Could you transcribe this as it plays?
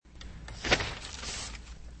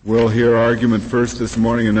We'll hear argument first this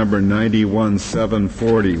morning in number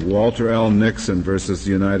 91-740, Walter L. Nixon versus the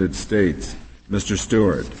United States. Mr.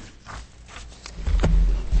 Stewart.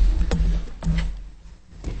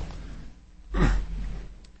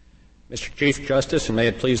 Mr. Chief Justice, and may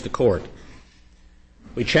it please the Court,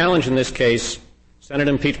 we challenge in this case Senate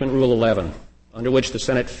Impeachment Rule 11, under which the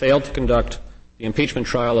Senate failed to conduct the impeachment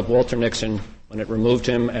trial of Walter Nixon when it removed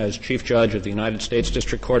him as Chief Judge of the United States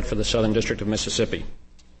District Court for the Southern District of Mississippi.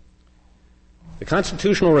 The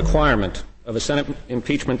constitutional requirement of a Senate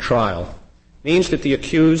impeachment trial means that the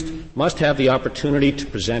accused must have the opportunity to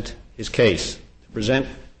present his case, to present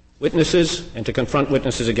witnesses, and to confront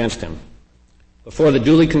witnesses against him before the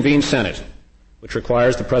duly convened Senate, which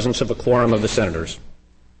requires the presence of a quorum of the senators.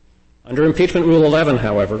 Under Impeachment Rule 11,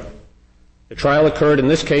 however, the trial occurred in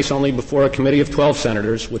this case only before a committee of 12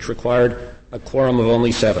 senators, which required a quorum of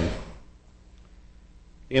only 7.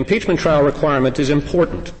 The impeachment trial requirement is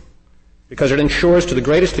important because it ensures to the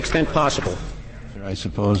greatest extent possible. I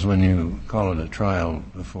suppose when you call it a trial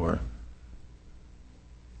before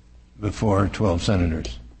 12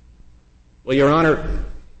 senators. Well, Your Honor,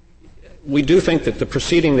 we do think that the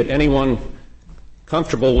proceeding that anyone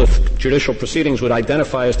comfortable with judicial proceedings would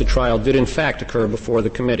identify as the trial did in fact occur before the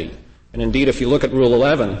committee. And indeed, if you look at Rule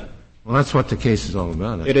 11... Well, that's what the case is all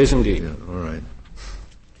about. It is indeed. Yeah, all right.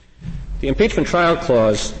 The impeachment trial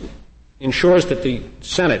clause ensures that the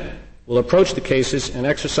Senate will approach the cases and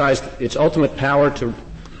exercise its ultimate power to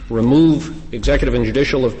remove executive and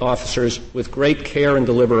judicial officers with great care and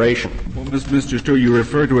deliberation. Well, Mr. Stewart, you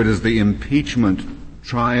refer to it as the impeachment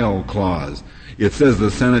trial clause. It says the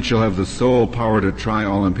Senate shall have the sole power to try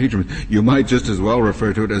all impeachments. You might just as well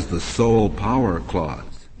refer to it as the sole power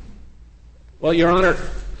clause. Well, Your Honor,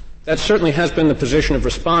 that certainly has been the position of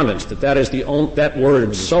respondents, that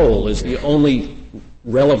word sole is the only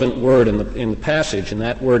relevant word in the passage, and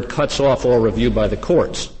that word cuts off all review by the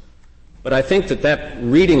courts. But I think that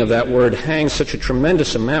reading of that word hangs such a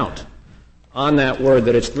tremendous amount on that word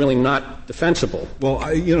that it's really not defensible. Well,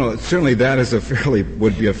 certainly that is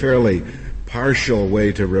would be a fairly partial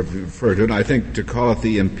way to refer to it. I think to call it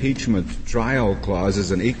the impeachment trial clause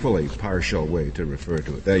is an equally partial way to refer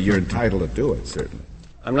to it. That you're entitled to do it, certainly.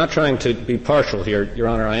 I'm not trying to be partial here, Your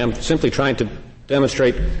Honor. I am simply trying to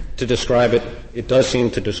demonstrate, to describe it. It does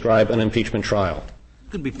seem to describe an impeachment trial.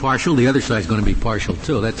 It could be partial. The other side's going to be partial,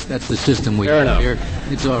 too. That's the system we have here.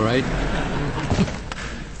 It's all right.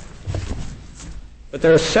 But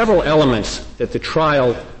there are several elements that the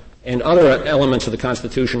trial and other elements of the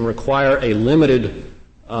Constitution require a limited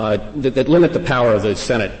that limit the power of the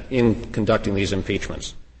Senate in conducting these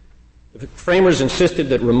impeachments. The framers insisted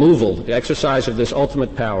that removal, the exercise of this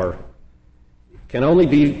ultimate power, can only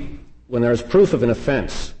be when there is proof of an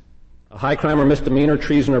offense, a high crime or misdemeanor,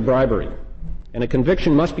 treason or bribery, and a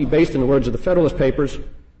conviction must be based, in the words of the Federalist Papers,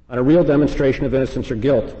 on a real demonstration of innocence or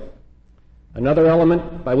guilt. Another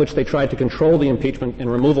element by which they tried to control the impeachment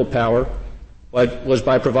and removal power was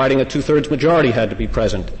by providing a 2/3 majority had to be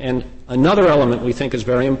present. And another element we think is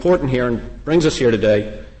very important here and brings us here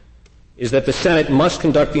today is that the Senate must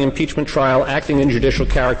conduct the impeachment trial acting in judicial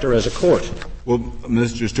character as a court. Well,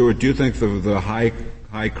 Mr. Stewart, do you think the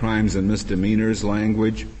high crimes and misdemeanors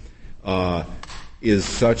language is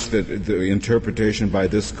such that the interpretation by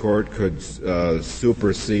this court could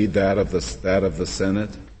supersede that of the Senate?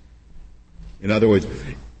 In other words,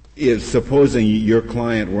 supposing your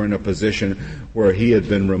client were in a position where he had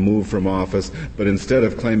been removed from office, but instead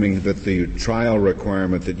of claiming that the trial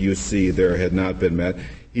requirement that you see there had not been met,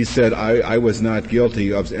 he said, I was not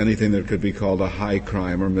guilty of anything that could be called a high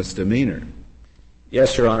crime or misdemeanor.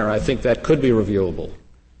 Yes, Your Honor, I think that could be reviewable,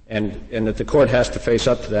 and that the court has to face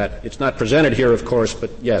up to that. It's not presented here, of course,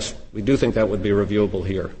 but yes, we do think that would be reviewable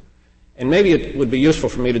here. And maybe it would be useful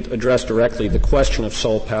for me to address directly the question of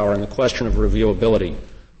sole power and the question of reviewability,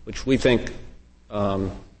 which we think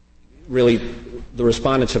really the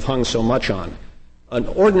respondents have hung so much on. An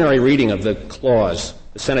ordinary reading of the clause,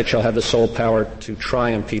 the Senate shall have the sole power to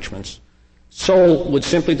try impeachments, sole would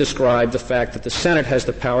simply describe the fact that the Senate has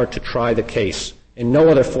the power to try the case, and no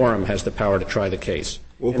other forum has the power to try the case.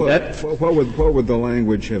 Well, what would the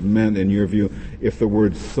language have meant, in your view, if the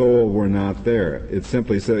word sole were not there? If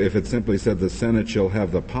it simply said the Senate shall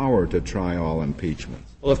have the power to try all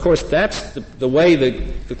impeachments. Well, of course, that's the way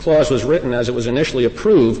the clause was written as it was initially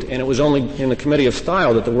approved, and it was only in the Committee of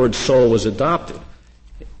Style that the word sole was adopted.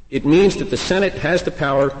 It means that the Senate has the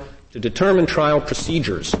power to determine trial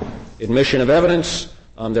procedures, admission of evidence.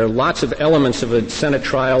 There are lots of elements of a Senate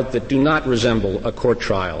trial that do not resemble a court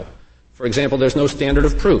trial. For example, there's no standard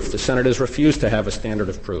of proof. The Senate has refused to have a standard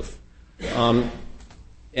of proof.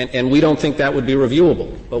 And we don't think that would be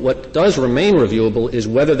reviewable. But what does remain reviewable is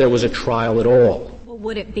whether there was a trial at all. Well,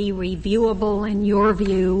 would it be reviewable, in your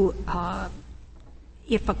view,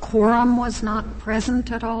 if a quorum was not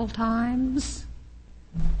present at all times?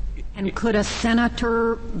 And could a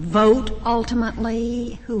senator vote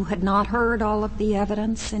ultimately who had not heard all of the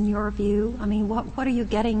evidence, in your view? I mean, what are you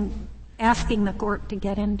asking the court to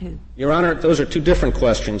get into? Your Honor, those are two different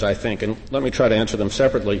questions, I think, and let me try to answer them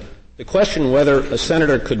separately. The question whether a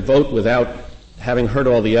senator could vote without having heard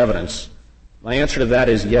all the evidence, my answer to that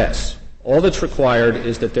is yes. All that's required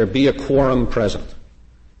is that there be a quorum present.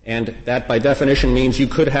 And that, by definition, means you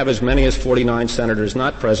could have as many as 49 senators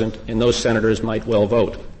not present, and those senators might well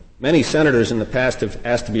vote. Many senators in the past have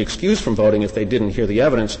asked to be excused from voting if they didn't hear the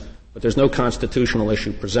evidence, but there's no constitutional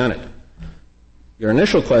issue presented. Your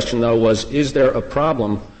initial question, though, was, is there a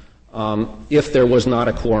problem if there was not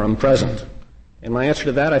a quorum present? And my answer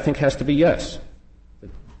to that, I think, has to be yes.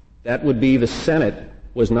 That would be the Senate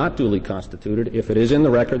was not duly constituted. If it is in the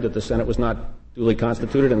record that the Senate was not duly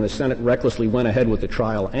constituted and the Senate recklessly went ahead with the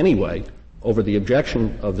trial anyway over the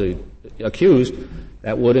objection of the accused,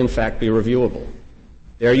 that would, in fact, be reviewable.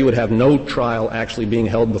 There you would have no trial actually being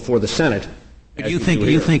held before the Senate. But you think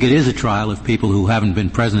it is a trial if people who haven't been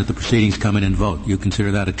present at the proceedings come in and vote? You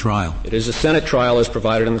consider that a trial? It is a Senate trial as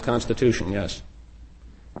provided in the Constitution, yes.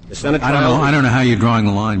 The Senate trial. I don't know how you're drawing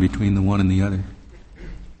the line between the one and the other.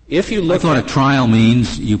 If you look I thought a trial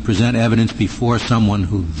means you present evidence before someone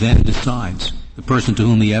who then decides, the person to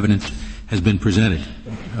whom the evidence has been presented.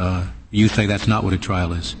 You say that's not what a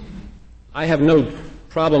trial is. I have no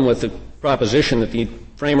problem with the proposition that the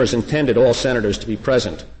framers intended all senators to be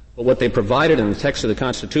present. But what they provided in the text of the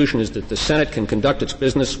Constitution is that the Senate can conduct its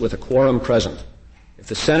business with a quorum present. If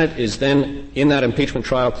the Senate is then in that impeachment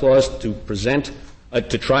trial clause to present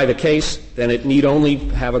to try the case, then it need only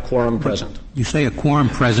have a quorum present. You say a quorum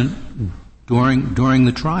present during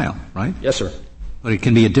the trial, right? Yes, sir. But it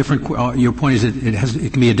can be a different. Your point is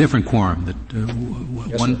it can be a different quorum. That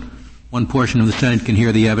Yes, one portion of the Senate can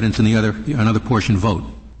hear the evidence and another portion vote,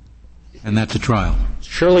 and that's a trial. It's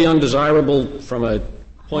surely undesirable from a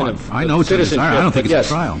point of I know it's undesirable. I don't think it's a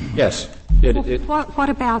trial. Yes. What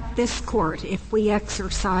about this court if we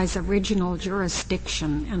exercise original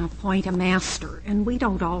jurisdiction and appoint a master, and we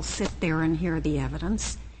don't all sit there and hear the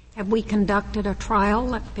evidence? Have we conducted a trial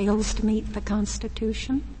that fails to meet the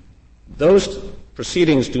Constitution? Those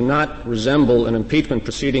proceedings do not resemble an impeachment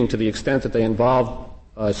proceeding to the extent that they involve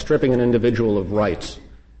stripping an individual of rights.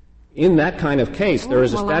 In that kind of case, there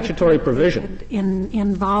is a statutory provision.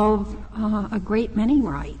 Involve a great many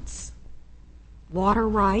rights. Water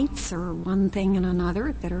rights are one thing and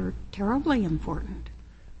another that are terribly important.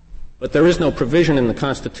 But there is no provision in the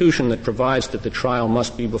Constitution that provides that the trial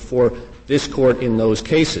must be before this court in those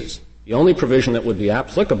cases. The only provision that would be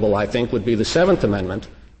applicable, I think, would be the Seventh Amendment,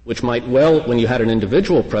 which might well, when you had an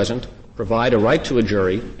individual present, provide a right to a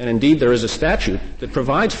jury, and indeed there is a statute that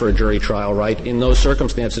provides for a jury trial right in those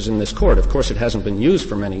circumstances in this court. Of course, it hasn't been used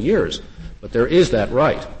for many years, but there is that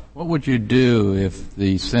right. What would you do if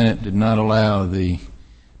the Senate did not allow the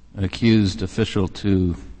accused official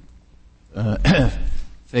to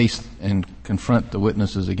face and confront the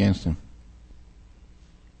witnesses against him?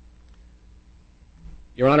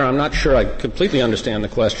 Your Honor, I'm not sure I completely understand the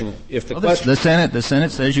question. If the question the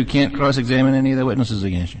Senate says you can't cross-examine any of the witnesses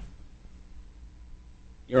against you.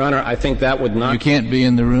 Your Honor, I think that would not. You can't be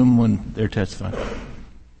in the room when they're testifying.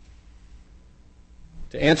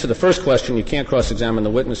 To answer the first question, you can't cross-examine the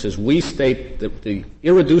witnesses. We state that the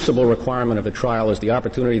irreducible requirement of a trial is the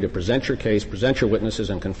opportunity to present your case, present your witnesses,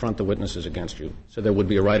 and confront the witnesses against you. So there would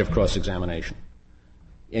be a right of cross-examination.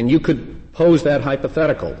 And you could pose that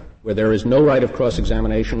hypothetical where there is no right of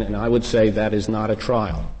cross-examination, and I would say that is not a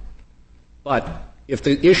trial. But if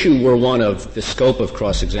the issue were one of the scope of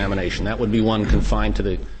cross-examination, that would be one confined to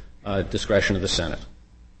the discretion of the Senate.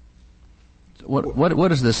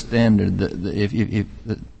 What is the standard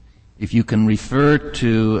if you can refer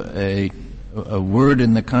to a word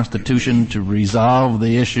in the Constitution to resolve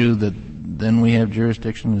the issue that then we have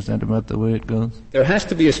jurisdiction? Is that about the way it goes? There has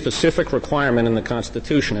to be a specific requirement in the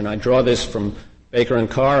Constitution, and I draw this from Baker and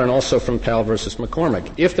Carr and also from Powell versus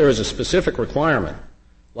McCormick. If there is a specific requirement,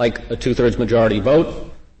 like a two-thirds majority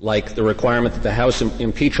vote, like the requirement that the House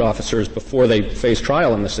impeach officers before they face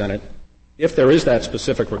trial in the Senate, if there is that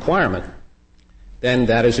specific requirement, then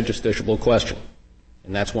that is a justiciable question.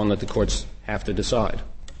 And that's one that the courts have to decide.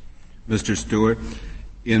 Mr. Stewart,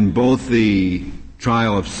 in both the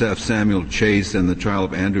trial of Samuel Chase and the trial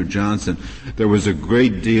of Andrew Johnson, there was a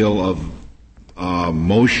great deal of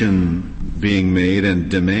motion being made and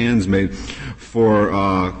demands made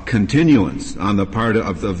for continuance on the part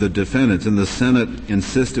of the defendants, and the Senate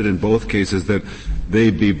insisted in both cases that they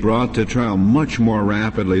be brought to trial much more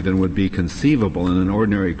rapidly than would be conceivable in an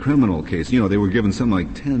ordinary criminal case. They were given something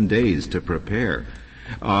like 10 days to prepare.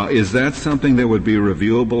 Is that something that would be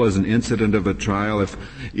reviewable as an incident of a trial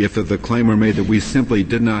if the claim were made that we simply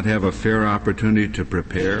did not have a fair opportunity to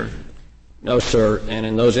prepare? No, sir. And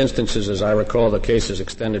in those instances, as I recall, the case is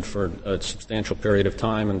extended for a substantial period of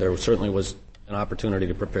time, and there certainly was an opportunity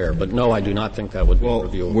to prepare. But no, I do not think that would be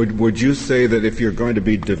reviewable. Would you say that if you're going to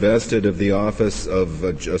be divested of the office of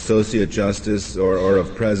Associate Justice or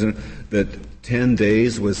of President, that 10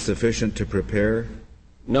 days was sufficient to prepare?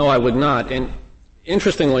 No, I would not. And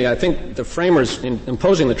interestingly, I think the framers in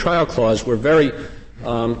imposing the trial clause were very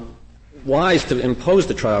wise to impose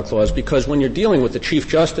the trial clause, because when you're dealing with the Chief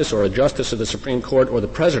Justice or a Justice of the Supreme Court or the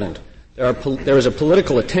President, there is a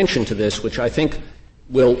political attention to this which I think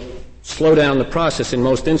will slow down the process in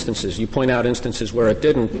most instances. You point out instances where it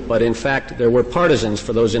didn't, but in fact there were partisans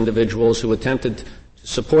for those individuals who attempted to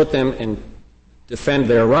support them and defend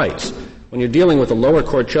their rights. When you're dealing with a lower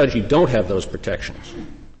court judge, you don't have those protections.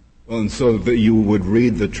 Well, and so you would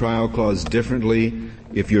read the trial clause differently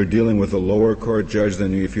if you're dealing with a lower court judge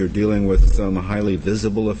than if you're dealing with some highly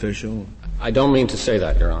visible official? I don't mean to say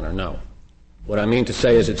that, Your Honor, no. What I mean to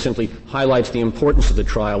say is it simply highlights the importance of the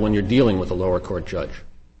trial when you're dealing with a lower court judge.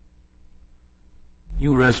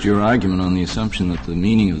 You rest your argument on the assumption that the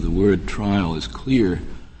meaning of the word trial is clear.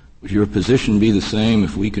 Would your position be the same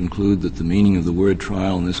if we conclude that the meaning of the word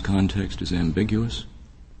trial in this context is ambiguous?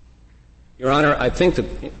 Your Honor, I think that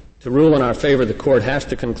to rule in our favor, the Court has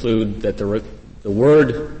to conclude that the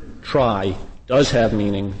word try does have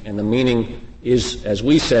meaning, and the meaning is, as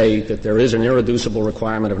we say, that there is an irreducible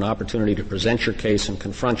requirement of an opportunity to present your case and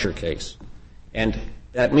confront your case. And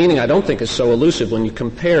that meaning I don't think is so elusive when you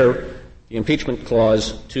compare the impeachment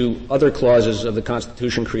clause to other clauses of the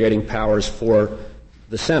Constitution creating powers for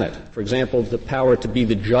the Senate. For example, the power to be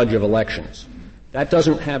the judge of elections. That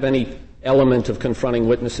doesn't have any element of confronting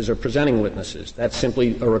witnesses or presenting witnesses. That's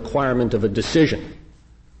simply a requirement of a decision.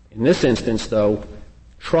 In this instance, though,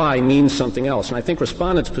 try means something else. And I think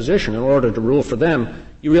respondents' position, in order to rule for them,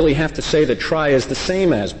 you really have to say that try is the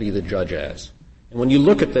same as be the judge as. And when you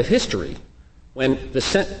look at the history, when the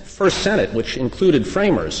first Senate, which included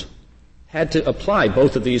framers, had to apply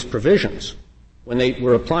both of these provisions, when they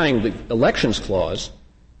were applying the elections clause,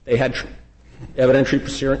 they had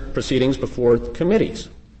evidentiary proceedings before committees.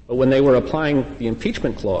 But when they were applying the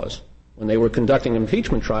impeachment clause, when they were conducting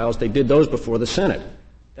impeachment trials, they did those before the Senate.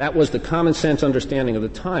 That was the common sense understanding of the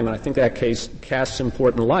time, and I think that case casts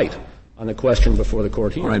important light on the question before the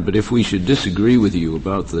Court here. All right, but if we should disagree with you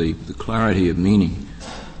about the clarity of meaning,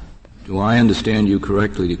 do I understand you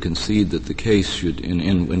correctly to concede that the case should,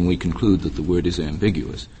 when we conclude that the word is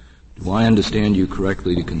ambiguous, do I understand you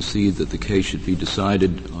correctly to concede that the case should be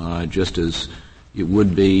decided just as it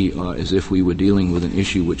would be as if we were dealing with an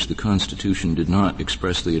issue which the Constitution did not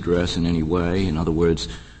expressly address in any way? In other words,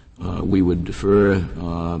 we would defer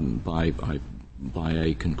by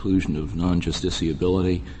a conclusion of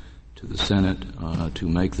non-justiciability to the Senate to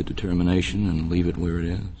make the determination and leave it where it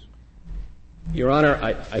is? Your Honor,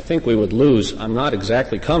 I think we would lose. I'm not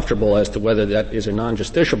exactly comfortable as to whether that is a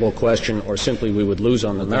non-justiciable question or simply we would lose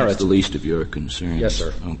on the merits. That's the least of your concerns. Yes,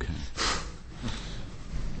 sir. Okay.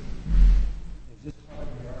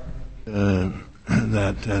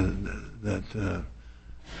 That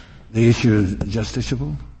the issue is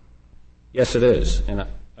justiciable? Yes, it is, and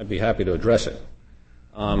I'd be happy to address it.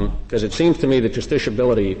 Because it seems to me that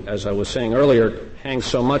justiciability, as I was saying earlier, hangs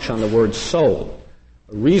so much on the word sole.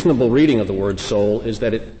 A reasonable reading of the word sole is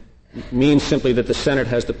that it means simply that the Senate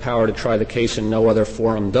has the power to try the case and no other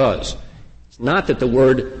forum does. It's not that the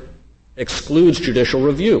word excludes judicial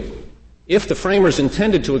review. If the framers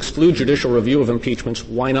intended to exclude judicial review of impeachments,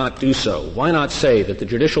 why not do so? Why not say that the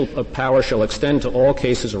judicial power shall extend to all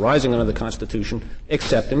cases arising under the Constitution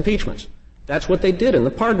except impeachments? That's what they did in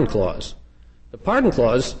the Pardon Clause. The Pardon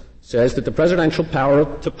Clause says that the presidential power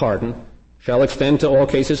to pardon shall extend to all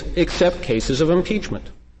cases except cases of impeachment.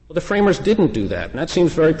 Well, the framers didn't do that, and that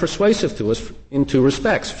seems very persuasive to us in two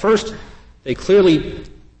respects. First, they clearly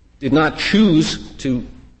did not choose to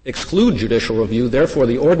exclude judicial review. Therefore,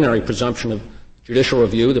 the ordinary presumption of judicial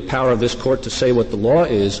review, the power of this Court to say what the law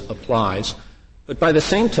is, applies. But by the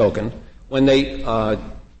same token, when they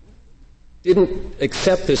didn't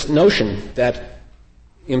accept this notion that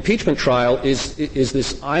impeachment trial is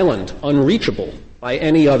this island unreachable by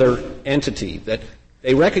any other entity, that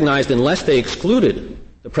they recognized unless they excluded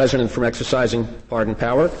the president from exercising pardon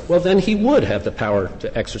power, well, then he would have the power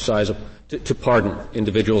to exercise, to pardon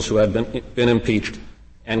individuals who have been impeached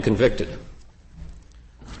and convicted.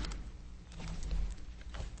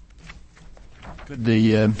 Could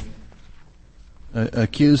the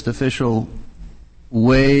accused official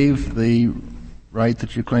waive the right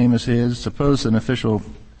that you claim is his? Suppose an official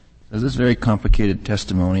says, this is very complicated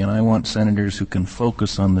testimony, and I want senators who can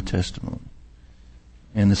focus on the testimony.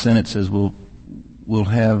 And the Senate says, we'll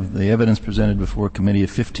have the evidence presented before a committee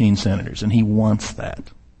of 15 senators, and he wants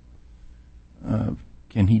that.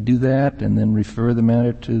 Can he do that and then refer the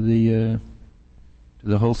matter to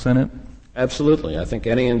the whole Senate? Absolutely. I think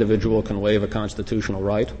any individual can waive a constitutional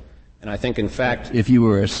right. And I think, in fact, if you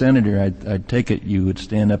were a senator, I'd take it you would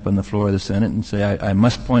stand up on the floor of the Senate and say, I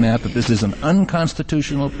must point out that this is an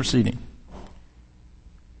unconstitutional proceeding.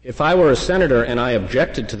 If I were a senator and I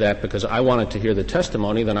objected to that because I wanted to hear the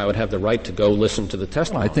testimony, then I would have the right to go listen to the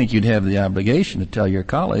testimony. Well, I think you'd have the obligation to tell your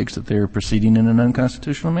colleagues that they're proceeding in an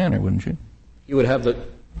unconstitutional manner, wouldn't you?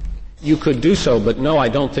 You could do so, but no, I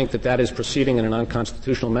don't think that is proceeding in an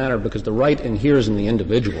unconstitutional manner, because the right inheres in the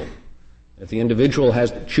individual. If the individual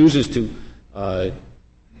chooses to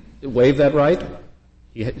waive that right,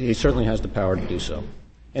 he certainly has the power to do so.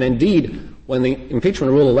 And indeed, when the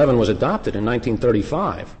impeachment rule 11 was adopted in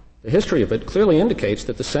 1935, the history of it clearly indicates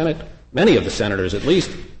that the Senate, many of the senators at least,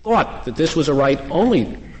 thought that this was a right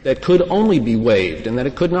that could only be waived, and that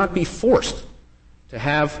it could not be forced to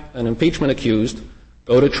have an impeachment accused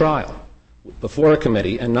go to trial before a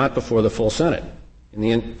committee and not before the full Senate. In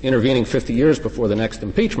the intervening 50 years before the next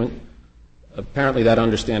impeachment, apparently that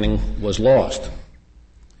understanding was lost.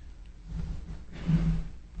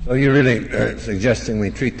 So you're really suggesting we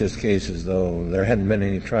treat this case as though there hadn't been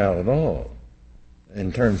any trial at all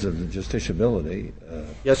in terms of the justiciability?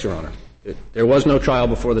 Yes, Your Honor. There was no trial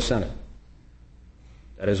before the Senate.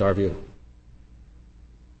 That is our view.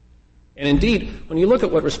 And indeed, when you look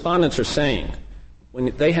at what respondents are saying,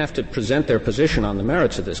 when they have to present their position on the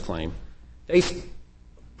merits of this claim, they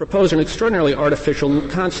propose an extraordinarily artificial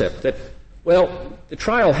concept that, well, the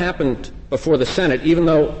trial happened before the Senate, even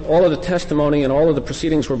though all of the testimony and all of the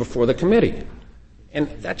proceedings were before the committee. And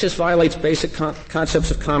that just violates basic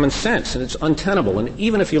concepts of common sense, and it's untenable. And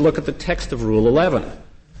even if you look at the text of Rule 11,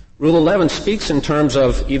 Rule 11 speaks in terms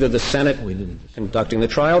of either the Senate conducting the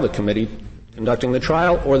trial, the committee conducting the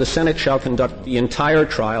trial, or the Senate shall conduct the entire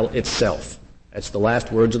trial itself. That's the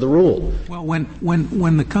last words of the rule. Well,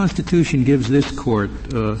 when the Constitution gives this court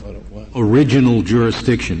original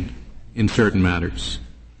jurisdiction in certain matters,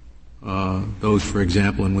 those, for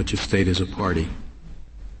example, in which a state is a party,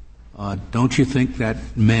 don't you think that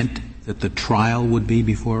meant that the trial would be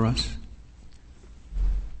before us?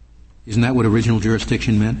 Isn't that what original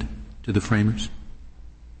jurisdiction meant to the framers?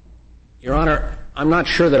 Your Honor, I'm not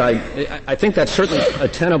sure that I think that's certainly a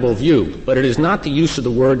tenable view, but it is not the use of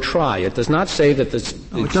the word try. It does not say that this...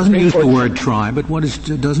 No, it doesn't use the word try, but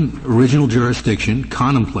doesn't original jurisdiction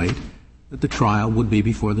contemplate that the trial would be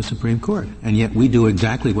before the Supreme Court? And yet we do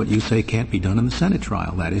exactly what you say can't be done in the Senate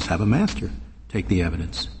trial, that is, have a master take the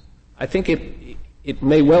evidence. I think it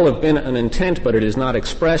may well have been an intent, but it is not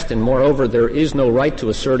expressed, and moreover, there is no right to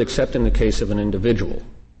assert except in the case of an individual.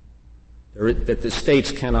 That the states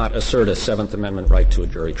cannot assert a Seventh Amendment right to a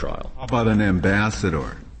jury trial. How about an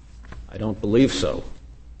ambassador? I don't believe so.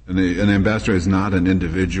 And an ambassador is not an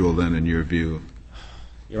individual, then, in your view?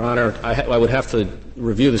 Your Honor, I would have to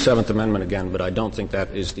review the Seventh Amendment again, but I don't think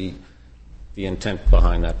that is the intent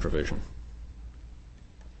behind that provision.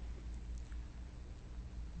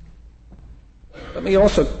 Let me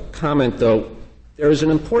also comment, though, there is an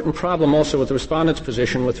important problem also with the respondent's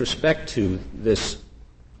position with respect to this,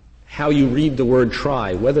 how you read the word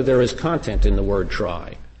try, whether there is content in the word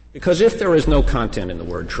try. Because if there is no content in the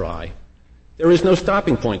word try, there is no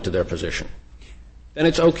stopping point to their position. Then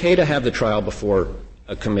it's okay to have the trial before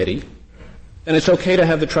a committee, then it's okay to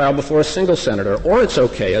have the trial before a single senator, or it's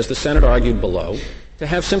okay, as the Senate argued below, to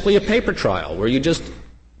have simply a paper trial where you just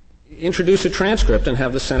introduce a transcript and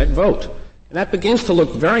have the Senate vote. And that begins to look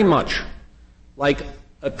very much like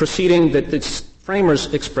a proceeding that its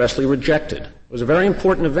framers expressly rejected. It was a very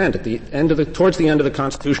important event towards the end of the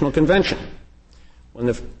Constitutional Convention,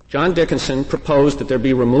 when John Dickinson proposed that there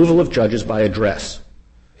be removal of judges by address.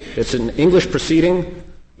 It's an English proceeding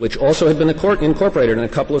which also had been incorporated in a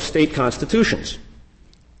couple of state constitutions.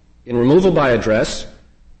 In removal by address,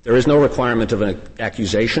 there is no requirement of an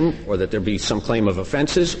accusation or that there be some claim of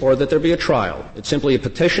offenses or that there be a trial. It's simply a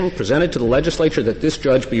petition presented to the legislature that this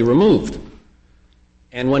judge be removed.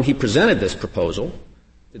 And when he presented this proposal,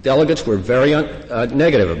 the delegates were very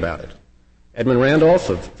negative about it. Edmund Randolph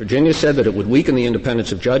of Virginia said that it would weaken the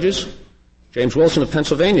independence of judges. James Wilson of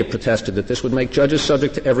Pennsylvania protested that this would make judges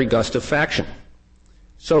subject to every gust of faction.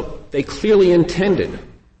 So they clearly intended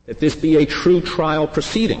that this be a true trial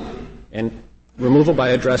proceeding, and removal by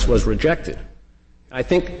address was rejected. I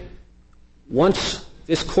think once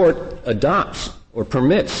this court adopts or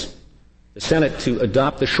permits the Senate to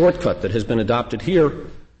adopt the shortcut that has been adopted here,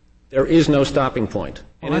 there is no stopping point.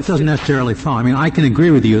 Well, that doesn't necessarily follow. I mean, I can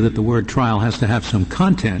agree with you that the word trial has to have some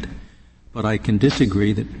content, but I can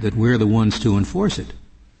disagree that we're the ones to enforce it.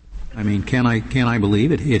 I mean, can I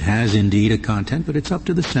believe it? It has indeed a content, but it's up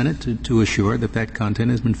to the Senate to assure that that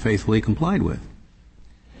content has been faithfully complied with.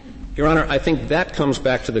 Your Honor, I think that comes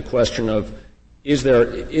back to the question of is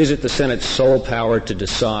it the Senate's sole power to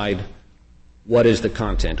decide what is the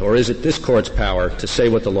content, or is it this Court's power to say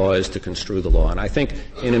what the law is, to construe the law? And I think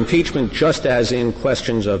in impeachment, just as in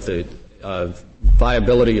questions of the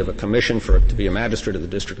viability of a commission for it to be a magistrate of the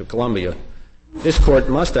District of Columbia, this Court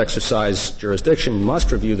must exercise jurisdiction,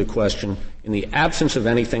 must review the question in the absence of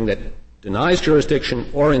anything that denies jurisdiction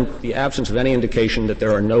or in the absence of any indication that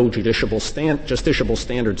there are no justiciable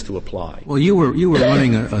standards to apply. Well, you were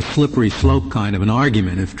running a slippery slope kind of an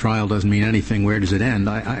argument. If trial doesn't mean anything, where does it end?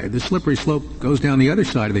 The slippery slope goes down the other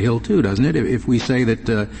side of the hill too, doesn't it? If we say that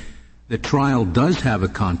the trial does have a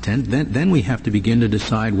content, then we have to begin to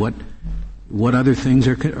decide what other things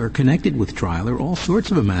are connected with trial. There are all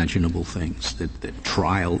sorts of imaginable things that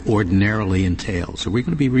trial ordinarily entails. Are we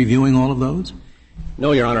going to be reviewing all of those?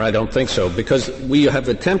 No, Your Honor, I don't think so, because we have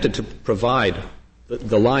attempted to provide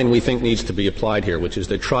the line we think needs to be applied here, which is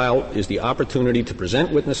that trial is the opportunity to present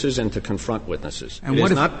witnesses and to confront witnesses. And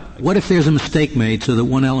what if there's a mistake made so that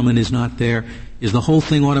one element is not there? Is the whole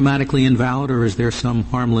thing automatically invalid, or is there some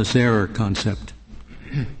harmless error concept?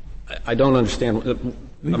 I don't understand. A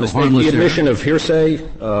mistake, the admission of hearsay?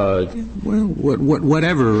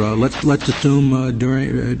 Whatever. Let's assume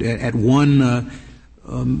at one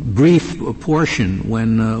brief portion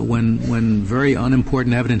when very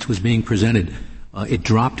unimportant evidence was being presented, it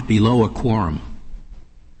dropped below a quorum.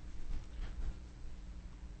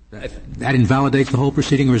 That invalidates the whole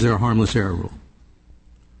proceeding, or is there a harmless error rule?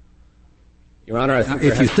 Your Honor, I think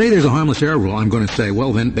if you say there's a harmless error rule, I'm going to say,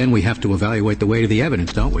 well, then we have to evaluate the weight of the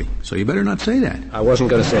evidence, don't we? So you better not say that. I wasn't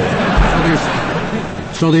going to say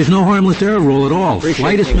that. So there's no harmless error rule at all.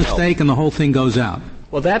 Slightest mistake and the whole thing goes out.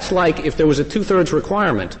 Well, that's like if there was a two-thirds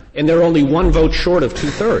requirement and they're only one vote short of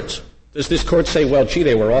two-thirds. Does this Court say, well, gee,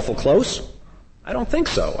 they were awful close? I don't think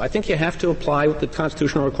so. I think you have to apply the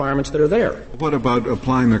constitutional requirements that are there. What about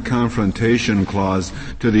applying the confrontation clause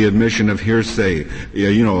to the admission of hearsay,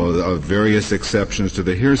 various exceptions to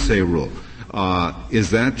the hearsay rule? Is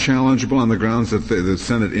that challengeable on the grounds that the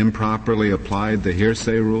Senate improperly applied the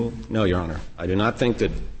hearsay rule? No, Your Honor. I do not think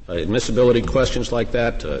that admissibility questions like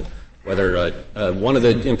that, whether one of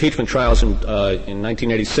the impeachment trials in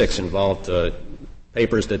 1986 involved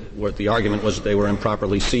papers that the argument was that they were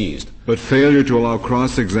improperly seized. But failure to allow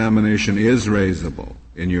cross-examination is raisable,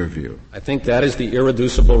 in your view? I think that is the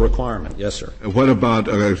irreducible requirement. Yes, sir. What about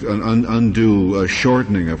an undue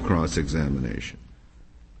shortening of cross-examination?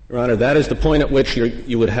 Your Honor, that is the point at which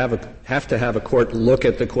you would have to have a court look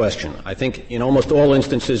at the question. I think in almost all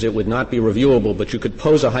instances it would not be reviewable, but you could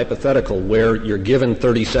pose a hypothetical where you're given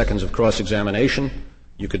 30 seconds of cross-examination.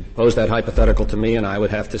 You could pose that hypothetical to me, and I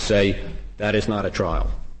would have to say that is not a trial.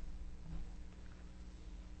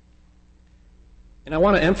 And I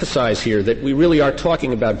want to emphasize here that we really are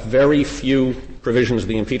talking about very few provisions of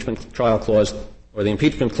the impeachment trial clause, or the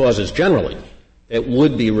impeachment clauses generally, that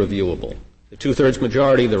would be reviewable. The two-thirds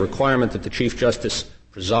majority, the requirement that the Chief Justice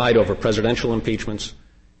preside over presidential impeachments,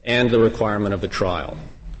 and the requirement of the trial.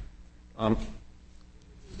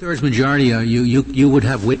 Two-thirds majority, you would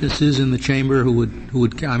have witnesses in the chamber who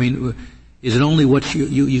would, I mean, is it only what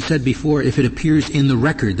you said before, if it appears in the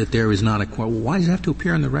record that there is not a quorum? Why does it have to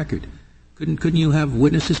appear in the record? Couldn't you have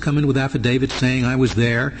witnesses come in with affidavits saying I was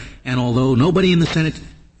there, and although nobody in the Senate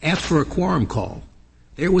asked for a quorum call,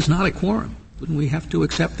 there was not a quorum? Wouldn't we have to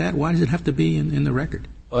accept that? Why does it have to be in the record?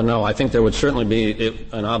 Well, no, I think there would certainly be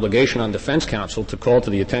an obligation on defense counsel to call to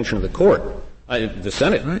the attention of the court, the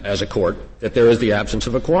Senate right. as a court, that there is the absence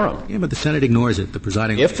of a quorum. Yeah, but the Senate ignores it, the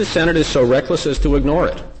presiding If the Senate is so reckless as to ignore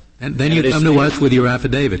it. And then you come to us with your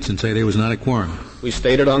affidavits and say there was not a quorum. We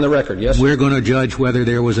state it on the record, yes. We're going to judge whether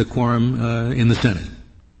there was a quorum in the Senate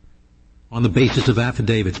on the basis of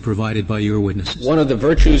affidavits provided by your witnesses. One of the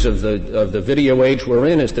virtues of the video age we're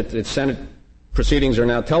in is that the Senate proceedings are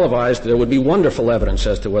now televised. There would be wonderful evidence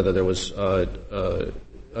as to whether there was a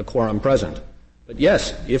quorum present. But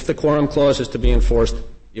yes, if the quorum clause is to be enforced,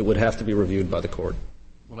 it would have to be reviewed by the court.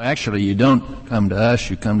 Well, actually, you don't come to us.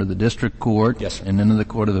 You come to the district court, yes, sir, and then to the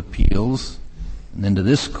Court of Appeals, and then to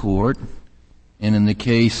this court. And in the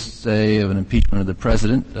case, say, of an impeachment of the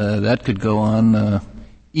president, that could go on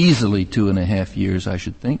easily 2.5 years, I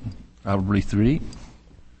should think, probably 3.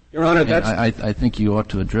 Your Honor, that's... I think you ought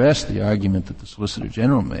to address the argument that the Solicitor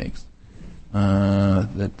General makes,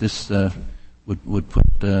 that this would put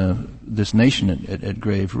this nation at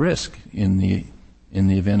grave risk in the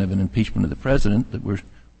event of an impeachment of the president that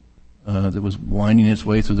was winding its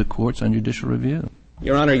way through the courts on judicial review.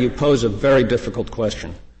 Your Honor, you pose a very difficult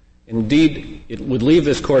question. Indeed, it would leave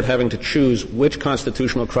this court having to choose which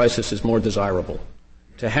constitutional crisis is more desirable: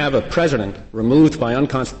 to have a president removed by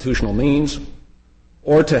unconstitutional means,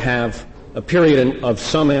 or to have a period of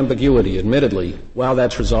some ambiguity, admittedly, while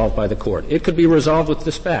that's resolved by the court. It could be resolved with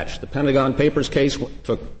dispatch. The Pentagon Papers case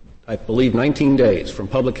took, I believe, 19 days from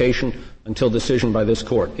publication until decision by this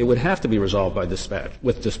court. It would have to be resolved with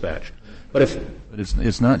dispatch. But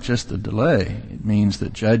it's not just a delay. It means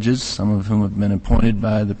that judges, some of whom have been appointed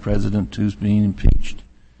by the president who's being impeached,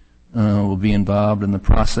 will be involved in the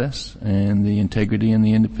process, and the integrity and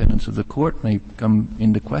the independence of the court may come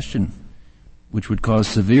into question, which would cause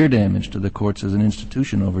severe damage to the courts as an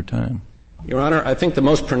institution over time. Your Honor, I think the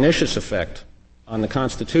most pernicious effect on the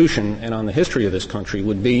Constitution and on the history of this country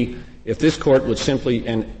would be if this court would simply,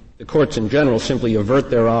 and the courts in general, simply avert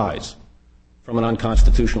their eyes from an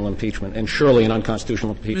unconstitutional impeachment, and surely an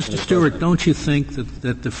unconstitutional impeachment. Mr. Stewart, don't you think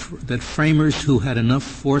that framers who had enough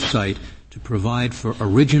foresight to provide for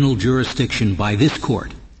original jurisdiction by this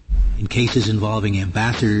court in cases involving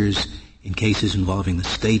ambassadors, in cases involving the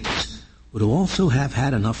states, would also have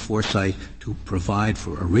had enough foresight to provide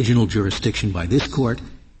for original jurisdiction by this court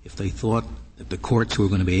if they thought that the courts were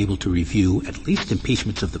going to be able to review at least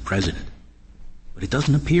impeachments of the president? But it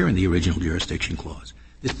doesn't appear in the original jurisdiction clause.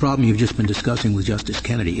 This problem you've just been discussing with Justice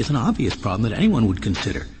Kennedy is an obvious problem that anyone would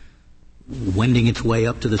consider. Wending its way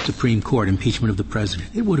up to the Supreme Court, impeachment of the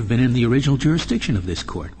president. It would have been in the original jurisdiction of this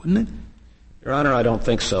court, wouldn't it? Your Honor, I don't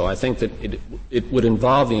think so. I think that it would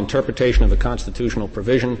involve the interpretation of a constitutional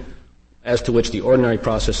provision as to which the ordinary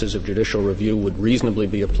processes of judicial review would reasonably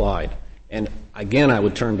be applied. And again, I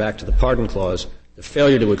would turn back to the Pardon Clause. The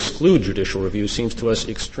failure to exclude judicial review seems to us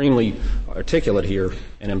extremely articulate here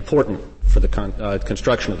and important for the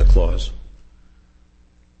construction of the clause.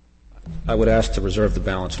 I would ask to reserve the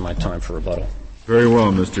balance of my time for rebuttal. Very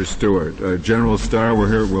well, Mr. Stewart. General Starr,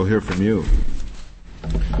 we'll hear from you.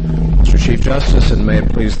 Mr. Chief Justice, and may it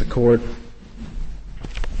please the Court,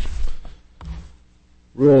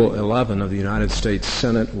 Rule 11 of the United States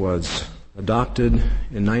Senate was adopted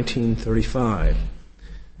in 1935.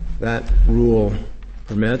 That rule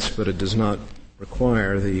permits, but it does not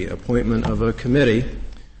require, the appointment of a committee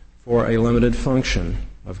for a limited function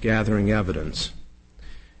of gathering evidence.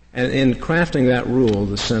 And in crafting that rule,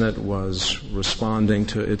 the Senate was responding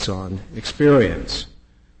to its own experience.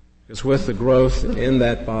 Because with the growth in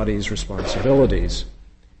that body's responsibilities,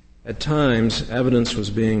 at times evidence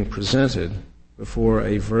was being presented before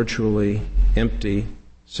a virtually empty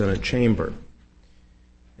Senate chamber.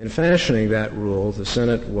 In fashioning that rule, the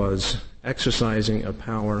Senate was exercising a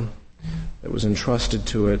power that was entrusted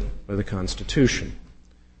to it by the Constitution,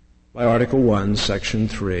 by Article 1, Section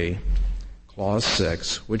 3, Clause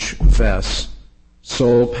 6, which vests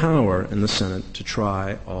sole power in the Senate to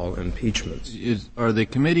try all impeachments. Are the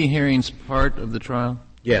committee hearings part of the trial?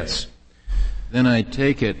 Yes. Then I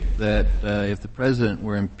take it that if the president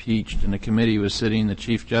were impeached and a committee was sitting, the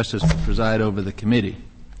Chief Justice would preside over the committee.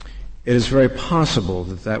 It is very possible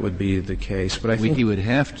that that would be the case, but I think he would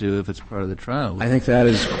have to if it's part of the trial. I think that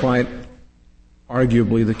is quite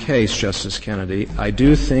arguably the case, Justice Kennedy. I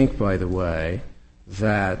do think, by the way,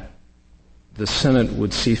 that the Senate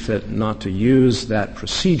would see fit not to use that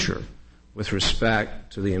procedure with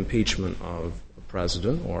respect to the impeachment of a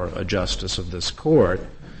president or a justice of this court.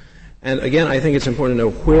 And again, I think it's important to know,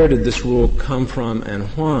 where did this rule come from and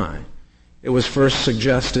why? It was first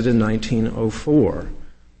suggested in 1904,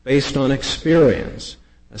 based on experience,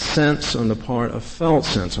 a felt sense on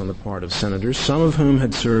the part of senators, some of whom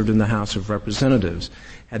had served in the House of Representatives,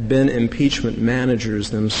 had been impeachment managers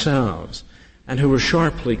themselves, and who were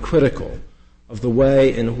sharply critical of the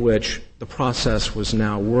way in which the process was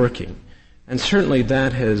now working. And certainly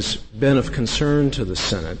that has been of concern to the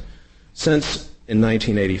Senate since, in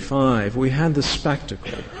 1985, we had the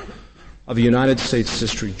spectacle of a United States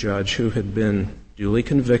district judge who had been duly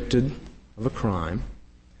convicted of a crime.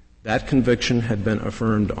 That conviction had been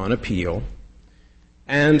affirmed on appeal,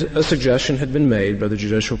 and a suggestion had been made by the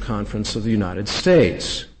Judicial Conference of the United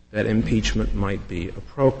States that impeachment might be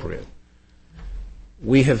appropriate.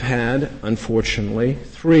 we have had, unfortunately,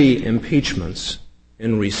 3 impeachments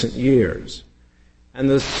in recent years. And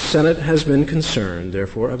the Senate has been concerned,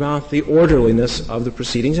 therefore, about the orderliness of the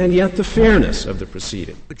proceedings and yet the fairness of the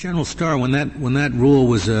proceeding. But General Starr, when that rule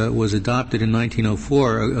was adopted in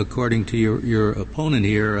 1904, according to your opponent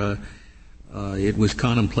here, it was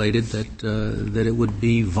contemplated that it would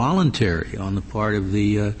be voluntary on the part of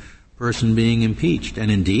the person being impeached, and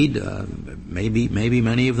indeed, maybe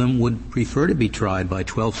many of them would prefer to be tried by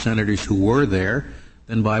 12 senators who were there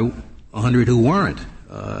than by 100 who weren't.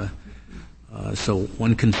 So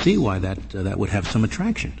one can see why that would have some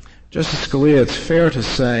attraction. Justice Scalia, it's fair to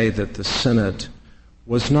say that the Senate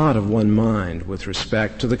was not of one mind with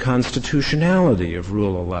respect to the constitutionality of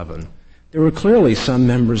Rule 11. There were clearly some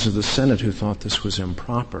members of the Senate who thought this was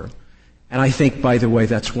improper. And I think, by the way,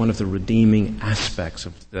 that's one of the redeeming aspects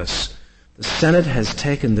of this. The Senate has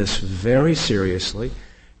taken this very seriously,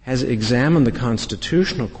 has examined the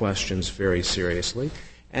constitutional questions very seriously,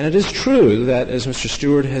 and it is true that, as Mr.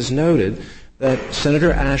 Stewart has noted, that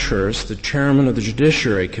Senator Ashurst, the chairman of the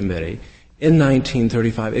Judiciary Committee, in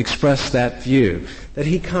 1935 expressed that view, that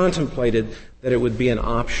he contemplated that it would be an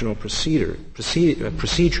optional procedure.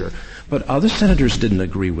 But other senators didn't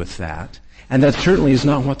agree with that. And that certainly is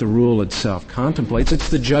not what the rule itself contemplates. It's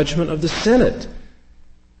the judgment of the Senate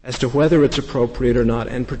as to whether it's appropriate or not,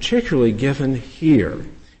 and particularly given here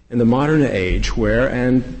in the modern age where,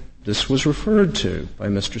 and this was referred to by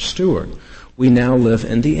Mr. Stewart, we now live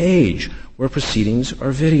in the age where proceedings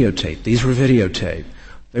are videotaped. These were videotaped.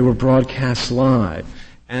 They were broadcast live,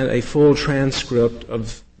 and a full transcript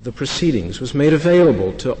of the proceedings was made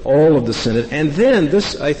available to all of the Senate. And then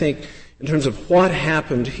this, I think, in terms of what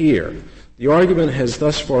happened here, the argument has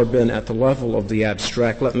thus far been at the level of the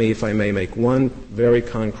abstract. Let me, if I may, make one very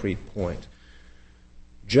concrete point.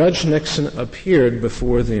 Judge Nixon appeared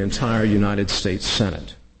before the entire United States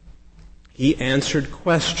Senate. He answered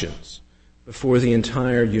questions before the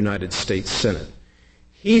entire United States Senate.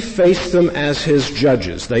 He faced them as his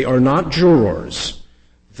judges. They are not jurors.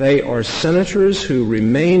 They are senators who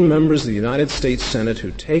remain members of the United States Senate, who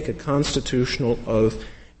take a constitutional oath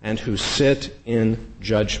and who sit in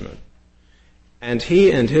judgment. And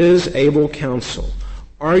he and his able counsel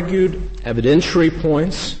argued evidentiary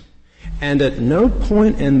points, and at no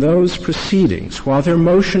point in those proceedings, while their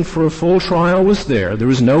motion for a full trial was there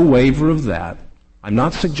was no waiver of that. I'm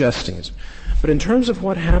not suggesting it. But in terms of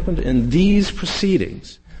what happened in these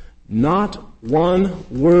proceedings, not one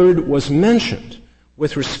word was mentioned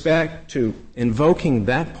with respect to invoking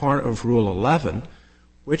that part of Rule 11,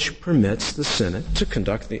 which permits the Senate to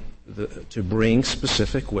conduct to bring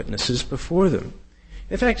specific witnesses before them.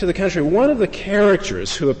 In fact, to the contrary, one of the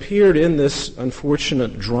characters who appeared in this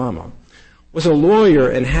unfortunate drama was a lawyer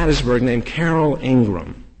in Hattiesburg named Carroll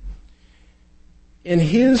Ingram. In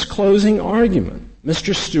his closing argument,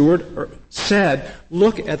 Mr. Stewart said,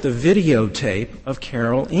 look at the videotape of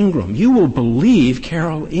Carroll Ingram. You will believe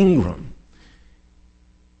Carroll Ingram.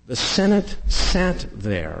 The Senate sat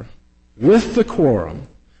there with the quorum,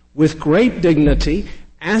 with great dignity,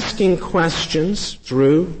 asking questions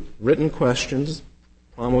through written questions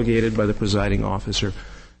promulgated by the presiding officer.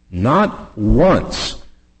 Not once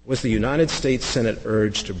was the United States Senate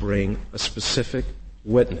urged to bring a specific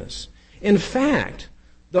witness. In fact,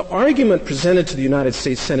 the argument presented to the United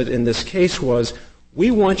States Senate in this case was,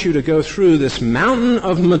 we want you to go through this mountain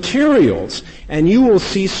of materials, and you will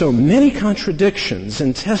see so many contradictions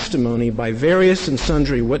in testimony by various and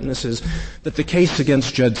sundry witnesses that the case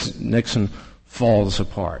against Judge Nixon falls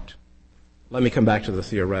apart. Let me come back to the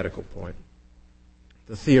theoretical point.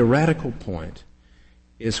 The theoretical point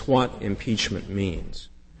is what impeachment means.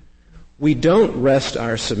 We don't rest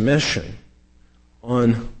our submission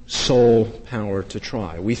on sole power to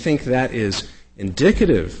try. We think that is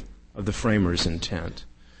indicative of the framers' intent.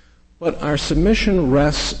 But our submission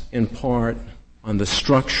rests in part on the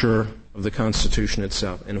structure of the Constitution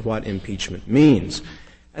itself and what impeachment means,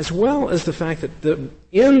 as well as the fact that the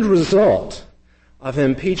end result of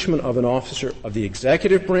impeachment of an officer of the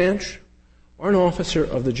executive branch or an officer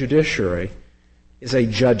of the judiciary is a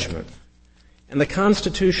judgment. And the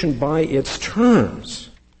Constitution, by its terms,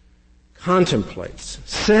 contemplates,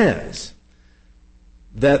 says,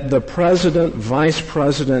 that the president, vice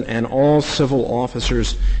president, and all civil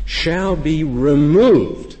officers shall be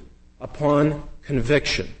removed upon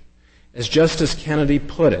conviction. As Justice Kennedy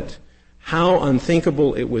put it, how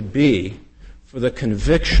unthinkable it would be for the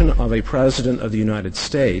conviction of a president of the United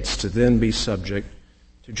States to then be subject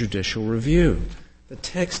to judicial review. The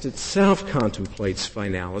text itself contemplates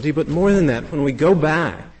finality, but more than that, when we go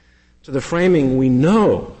back to the framing, we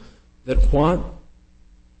know that what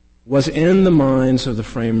was in the minds of the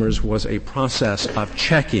framers was a process of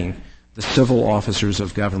checking the civil officers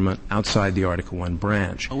of government outside the Article I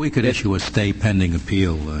branch. Well, we could issue a stay pending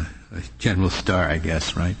appeal, General Starr, I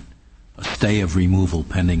guess, right? A stay of removal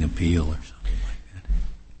pending appeal or something like that.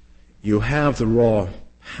 You have the raw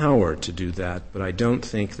power to do that, but I don't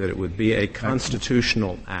think that it would be a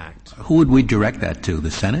constitutional act. Who would we direct that to?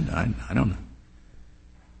 The Senate? I don't know.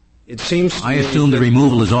 It seems to I me assume the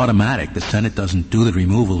removal is automatic. The Senate doesn't do the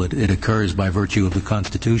removal. It occurs by virtue of the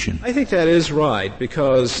Constitution. I think that is right,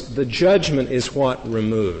 because the judgment is what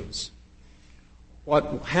removes.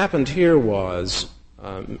 What happened here was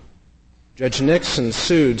Judge Nixon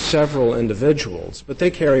sued several individuals, but they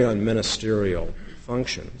carry on ministerial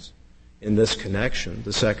functions in this connection,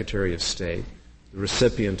 the Secretary of State, the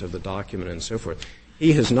recipient of the document, and so forth.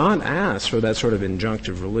 He has not asked for that sort of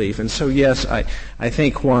injunctive relief. And so, yes, I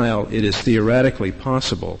think while it is theoretically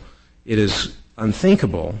possible, it is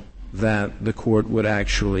unthinkable that the court would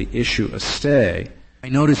actually issue a stay. I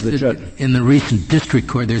noticed that in the recent district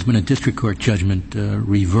court, there's been a district court judgment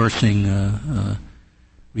reversing an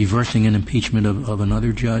impeachment of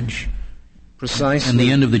another judge. Precisely. And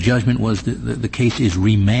the end of the judgment was the case is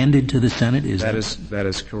remanded to the Senate? That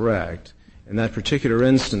is correct. In that particular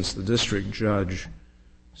instance, the district judge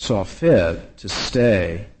saw fit to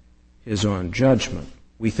stay his own judgment.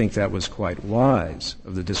 We think that was quite wise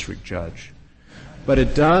of the district judge. But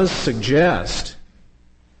it does suggest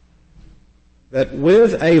that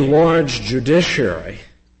with a large judiciary,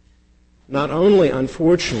 not only,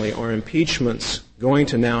 unfortunately, are impeachments going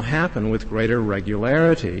to now happen with greater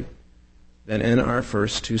regularity than in our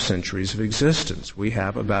first 2 centuries of existence. We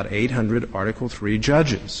have about 800 Article III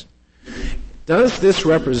judges. Does this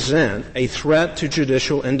represent a threat to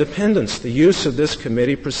judicial independence, the use of this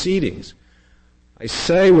committee proceedings? I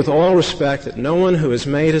say with all respect that no one who has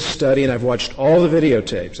made a study, and I've watched all the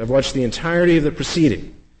videotapes, I've watched the entirety of the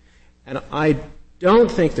proceeding, and I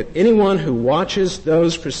don't think that anyone who watches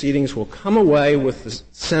those proceedings will come away with the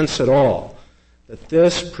sense at all that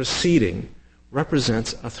this proceeding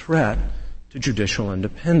represents a threat to judicial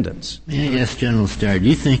independence. May I ask General Starr, do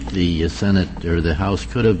you think the Senate or the House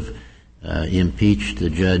could have impeached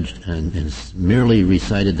the judge and merely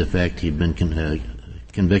recited the fact he'd been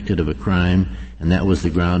convicted of a crime, and that was the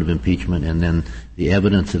ground of impeachment, and then the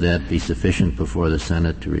evidence of that be sufficient before the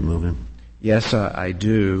Senate to remove him? Yes, I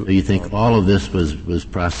do. So you think all of this was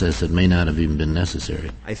process that may not have even been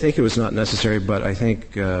necessary? I think it was not necessary, but I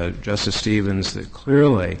think, Justice Stevens, that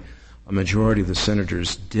clearly a majority of the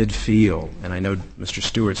senators did feel, and I know Mr.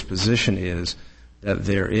 Stewart's position is, that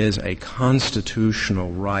there is a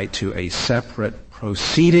constitutional right to a separate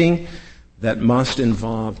proceeding that must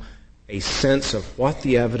involve a sense of what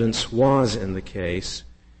the evidence was in the case,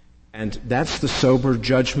 and that's the sober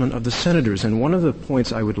judgment of the senators. And one of the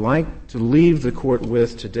points I would like to leave the court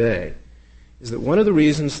with today is that one of the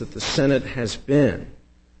reasons that the Senate has been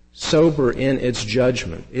sober in its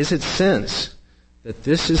judgment is its sense that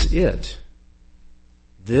this is it.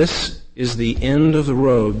 This is the end of the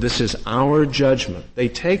road. This is our judgment. They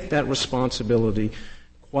take that responsibility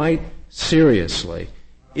quite seriously.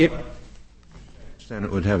 The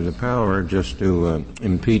Senate would have the power just to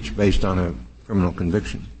impeach based on a criminal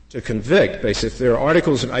conviction. To convict, basically. If there are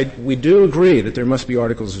articles, we do agree that there must be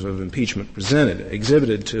articles of impeachment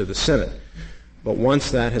exhibited to the Senate. But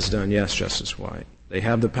once that has done, yes, Justice White, they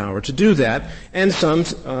have the power to do that. And some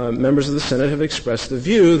members of the Senate have expressed the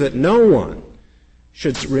view that no one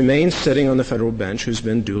should remain sitting on the federal bench who's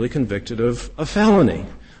been duly convicted of a felony.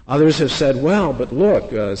 Others have said, well, but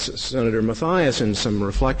look, Senator Mathias in some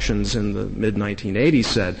reflections in the mid-1980s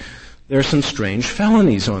said, there are some strange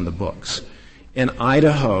felonies on the books. In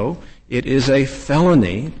Idaho, it is a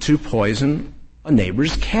felony to poison a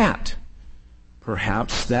neighbor's cat.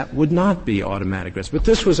 Perhaps that would not be automatic arrest. But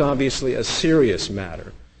this was obviously a serious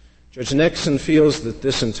matter. Judge Nixon feels that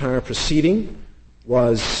this entire proceeding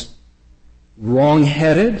was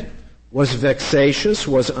wrong-headed, was vexatious,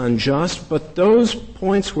 was unjust, but those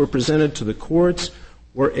points were presented to the courts,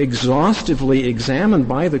 were exhaustively examined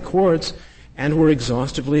by the courts, and were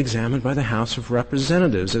exhaustively examined by the House of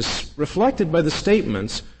Representatives, as reflected by the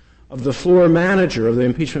statements of the floor manager, of the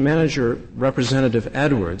impeachment manager, Representative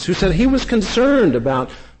Edwards, who said he was concerned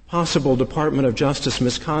about possible Department of Justice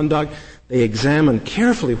misconduct. They examined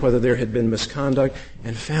carefully whether there had been misconduct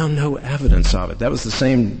and found no evidence of it. That was the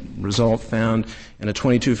same result found in a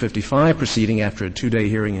 2255 proceeding after a 2-day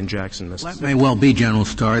hearing in Jackson, Mississippi. Well, that may well be, General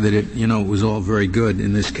Starr, that it was all very good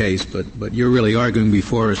in this case, but you're really arguing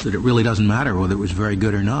before us that it really doesn't matter whether it was very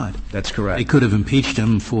good or not. That's correct. They could have impeached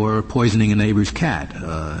him for poisoning a neighbor's cat.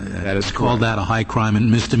 That is correct. Called that a high crime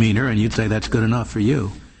and misdemeanor, and you'd say that's good enough for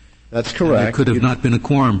you. That's correct. There could have not been a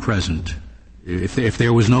quorum present. If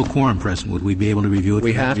there was no quorum present, would we be able to review it?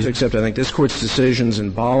 We have to accept. I think this Court's decisions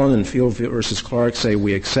in Ballin and Field versus Clark say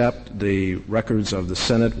we accept the records of the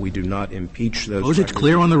Senate. We do not impeach those. Oh, is it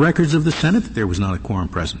clear on the records of the Senate that there was not a quorum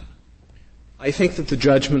present? I think that the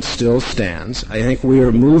judgment still stands. I think we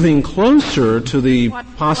are moving closer to the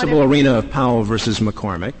possible arena of Powell versus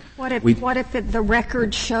McCormick. What if the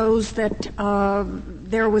record shows that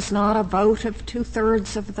there was not a vote of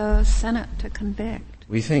 2/3 of the Senate to convict?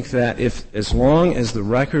 We think that as long as the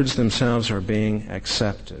records themselves are being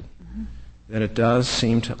accepted, then it does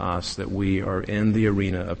seem to us that we are in the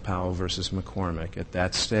arena of Powell versus McCormick at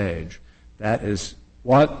that stage. That was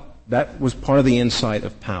part of the insight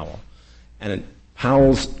of Powell. And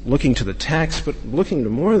Powell's looking to the text, but looking to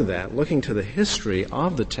more than that, looking to the history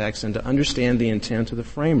of the text and to understand the intent of the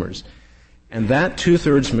framers. And that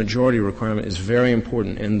 2/3 majority requirement is very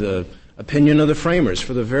important in the opinion of the framers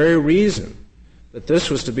for the very reason that this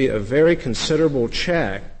was to be a very considerable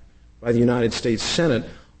check by the United States Senate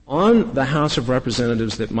on the House of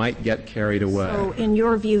Representatives that might get carried away. So in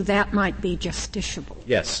your view, that might be justiciable?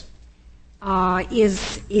 Yes.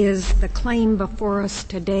 Is the claim before us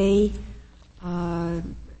today,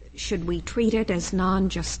 should we treat it as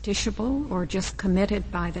non-justiciable or just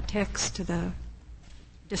committed by the text to the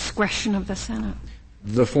discretion of the Senate?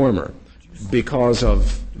 The former, because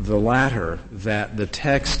of the latter, that the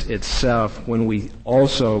text itself, when we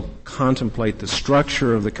also contemplate the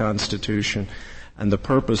structure of the Constitution and the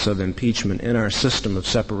purpose of impeachment in our system of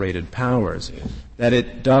separated powers, that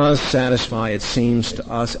it does satisfy, it seems to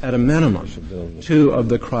us, at a minimum, two of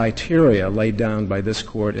the criteria laid down by this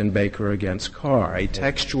Court in Baker against Carr, a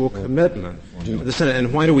textual commitment to the Senate.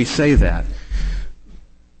 And why do we say that?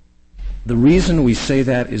 The reason we say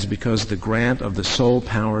that is because the grant of the sole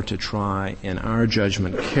power to try, in our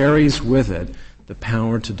judgment, carries with it the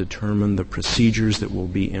power to determine the procedures that will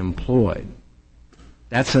be employed.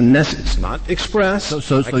 That's it's not expressed.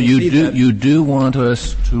 So you do want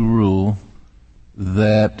us to rule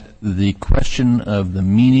that the question of the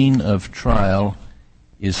meaning of trial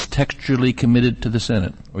is textually committed to the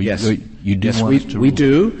Senate? Or yes. You do yes, want us to rule? We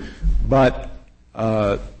do, but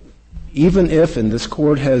even if, and this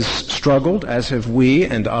Court has struggled, as have we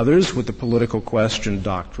and others, with the political question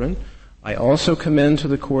doctrine, I also commend to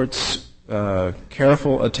the Court's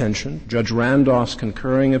careful attention Judge Randolph's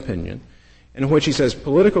concurring opinion, in which he says,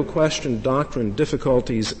 political question doctrine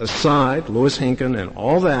difficulties aside, Lewis Hinken and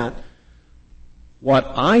all that,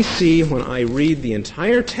 what I see when I read the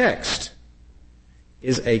entire text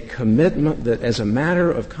is a commitment that as a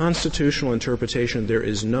matter of constitutional interpretation, there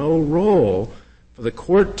is no role for the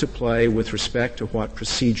Court to play with respect to what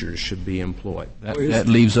procedures should be employed. That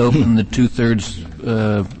leaves open the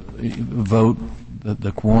 2/3 vote,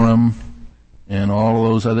 the quorum, and all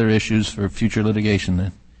those other issues for future litigation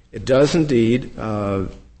then? It does indeed.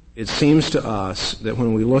 It seems to us that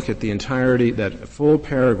when we look at the entirety, that full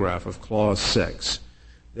paragraph of Clause 6,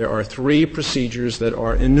 there are 3 procedures that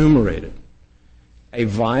are enumerated. A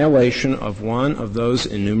violation of one of those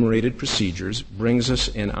enumerated procedures brings us,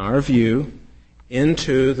 in our view,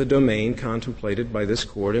 into the domain contemplated by this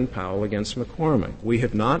Court in Powell against McCormick. We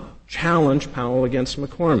have not challenged Powell against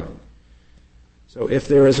McCormick. So if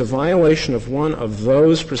there is a violation of one of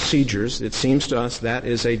those procedures, it seems to us that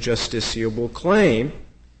is a justiciable claim.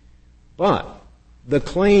 But the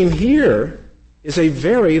claim here is a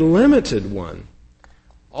very limited one.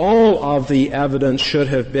 All of the evidence should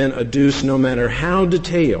have been adduced, no matter how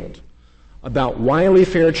detailed, about Wiley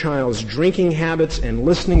Fairchild's drinking habits and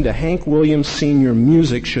listening to Hank Williams Sr.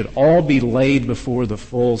 music should all be laid before the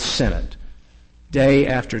full Senate, day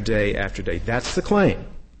after day after day. That's the claim.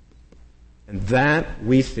 And that,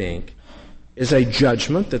 we think, is a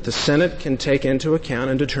judgment that the Senate can take into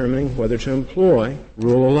account in determining whether to employ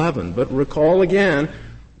Rule 11. But recall again,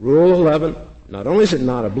 Rule 11, not only is it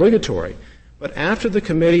not obligatory, but after the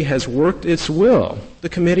committee has worked its will, the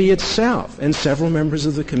committee itself, and several members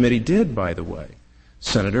of the committee did, by the way.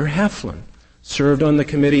 Senator Heflin served on the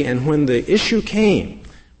committee, and when the issue came,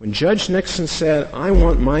 when Judge Nixon said, I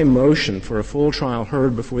want my motion for a full trial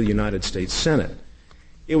heard before the United States Senate,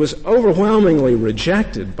 it was overwhelmingly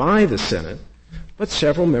rejected by the Senate, but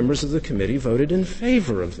several members of the committee voted in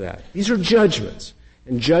favor of that. These are judgments,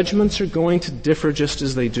 and judgments are going to differ just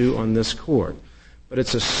as they do on this Court. But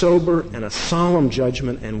it's a sober and a solemn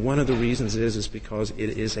judgment, and one of the reasons is because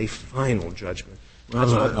it is a final judgment.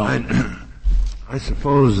 Well, I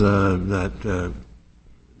suppose that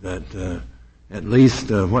at least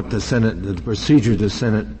what the Senate, the procedure the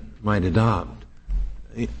Senate might adopt,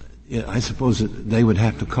 I suppose they would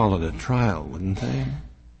have to call it a trial, wouldn't they?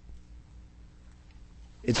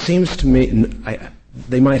 It seems to me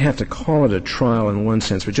they might have to call it a trial in one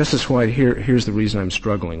sense, but Justice White, here's the reason I'm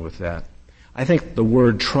struggling with that. I think the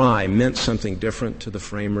word try meant something different to the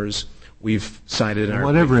framers. We've cited in our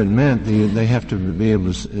whatever it meant, they have to be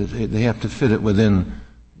able to, they have to fit it within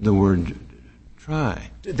the word try.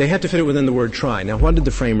 They had to fit it within the word try. Now, what did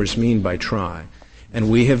the framers mean by try? And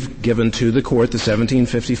we have given to the court the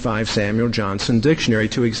 1755 Samuel Johnson Dictionary,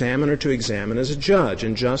 to examine or to examine as a judge.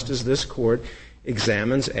 And just as this court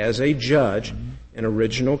examines as a judge in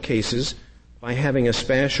original cases by having a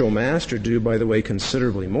special master do, by the way,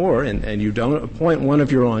 considerably more, and you don't appoint one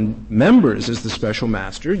of your own members as the special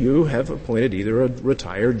master, you have appointed either a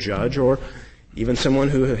retired judge or even someone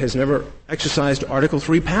who has never exercised Article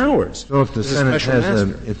III powers. So if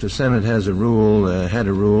the Senate has a rule, had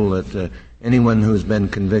a rule that anyone who's been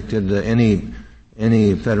convicted,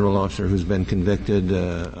 any federal officer who's been convicted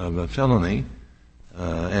of a felony,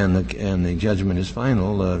 and the judgment is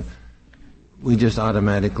final, we just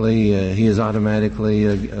automatically, he is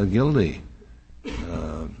automatically guilty.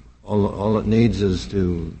 All it needs is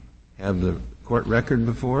to have the court record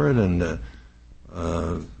before it, and the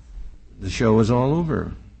show is all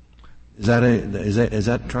over. Is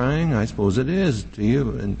that trying? I suppose it is to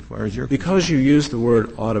you, as far as you're concerned. Because you use the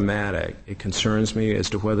word automatic, it concerns me as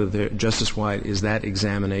to whether Justice White is that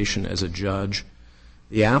examination as a judge.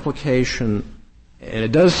 The application, and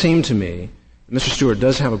it does seem to me, Mr. Stewart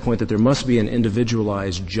does have a point that there must be an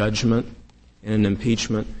individualized judgment in an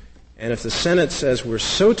impeachment. And if the Senate says we're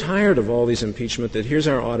so tired of all these impeachment that here's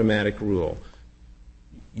our automatic rule,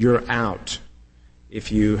 you're out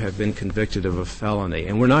if you have been convicted of a felony.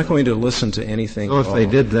 And we're not going to listen to anything So at if all. they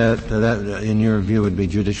did that, in your view, would be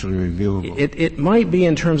judicially reviewable? It might be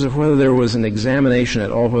in terms of whether there was an examination at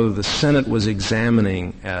all, whether the Senate was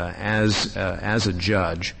examining as a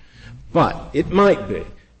judge. But it might be.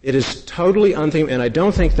 It is totally unthinkable, and I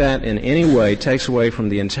don't think that in any way takes away from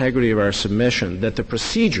the integrity of our submission, that the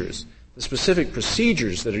procedures, the specific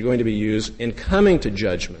procedures that are going to be used in coming to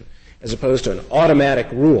judgment, as opposed to an automatic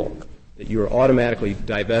rule that you are automatically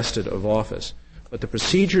divested of office, but the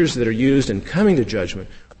procedures that are used in coming to judgment,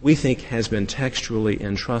 we think has been textually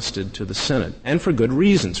entrusted to the Senate, and for good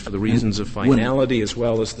reasons, for the reasons of finality as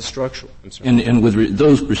well as the structural. And with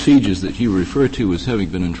those procedures that you refer to as having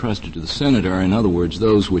been entrusted to the Senate are, in other words,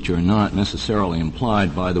 those which are not necessarily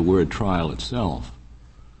implied by the word trial itself.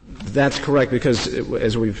 That's correct, because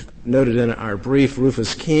as we've noted in our brief,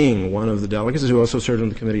 Rufus King, one of the delegates who also served on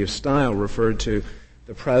the Committee of Style, referred to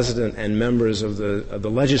the president and members of the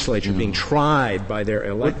legislature being tried by their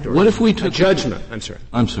electorate. What if we took judgment?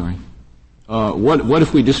 I'm sorry. What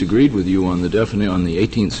if we disagreed with you on the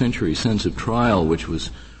 18th century sense of trial, which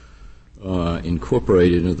was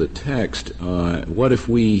incorporated into the text? What if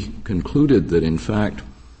we concluded that, in fact,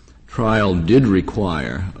 trial did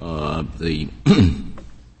require the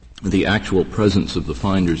the actual presence of the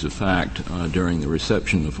finders of fact during the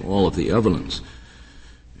reception of all of the evidence?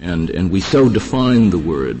 And we so define the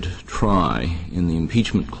word try in the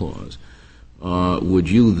impeachment clause. Would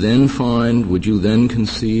you then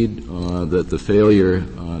concede that the failure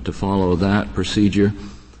to follow that procedure,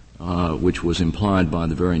 which was implied by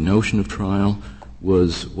the very notion of trial,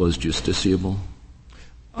 was justiciable?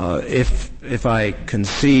 If I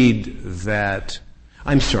concede that,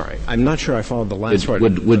 I'm sorry, I'm not sure I followed the last part.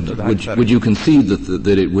 Would you concede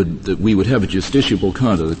that we would have a justiciable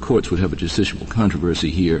the courts would have a justiciable controversy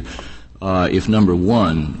here if, number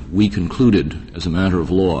one, we concluded as a matter of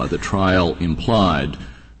law that trial implied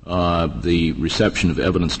the reception of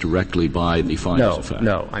evidence directly by the finders of fact?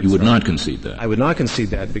 No, you would not concede that. I would not concede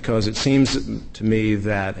that, because it seems to me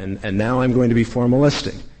that, and now I'm going to be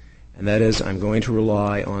formalistic, and that is, I'm going to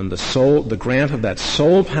rely on the grant of that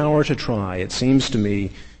sole power to try. It seems to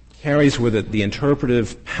me carries with it the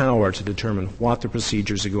interpretive power to determine what the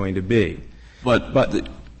procedures are going to be.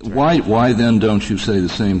 Why then don't you say the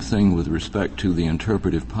same thing with respect to the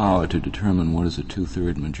interpretive power to determine what is a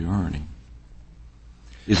 2/3 majority?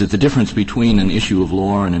 Is it the difference between an issue of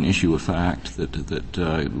law and an issue of fact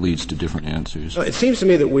that leads to different answers? It seems to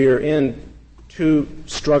me that we are in two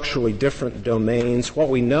structurally different domains. What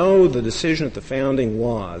we know the decision at the founding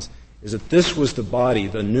was is that this was the body,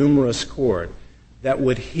 the numerous court, that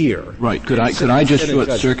would hear. Right. Could I just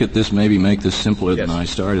short-circuit this, maybe make this simpler than I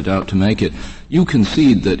started out to make it? You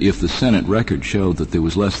concede that if the Senate record showed that there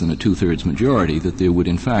was less than a 2/3 majority, that there would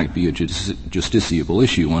in fact be a justiciable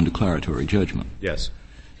issue on declaratory judgment. Yes.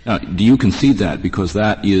 Now, do you concede that because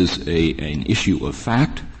that is an issue of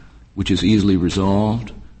fact which is easily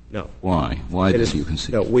resolved? No. Why? Why do you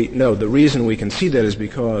concede? No, the reason we concede that is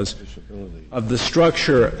because of the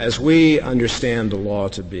structure as we understand the law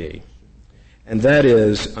to be. and that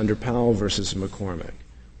is under Powell versus McCormick.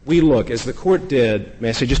 We look, as the court did, may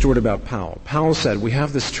I say just a word about Powell? Powell said, we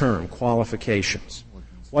have this term, qualifications.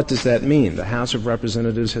 What does that mean? The House of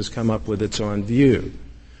Representatives has come up with its own view.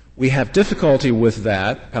 We have difficulty with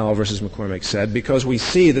that, Powell versus McCormick said, because we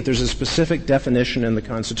see that there's a specific definition in the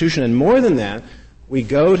Constitution, and more than that, we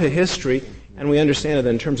go to history and we understand that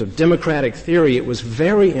in terms of democratic theory, it was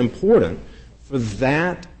very important for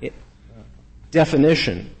that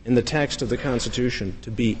definition in the text of the Constitution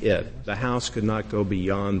to be it. The House could not go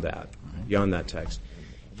beyond that text.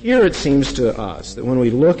 Here it seems to us that when we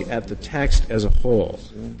look at the text as a whole,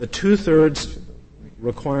 the two-thirds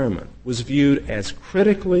requirement was viewed as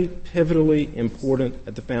critically, pivotally important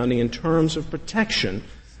at the founding in terms of protection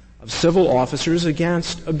of civil officers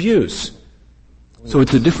against abuse. So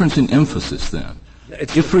it's a difference in emphasis then.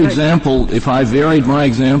 If, for example, if I varied my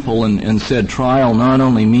example and said trial not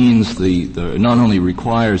only means not only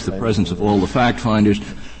requires the presence of all the fact finders,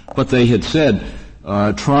 but they had said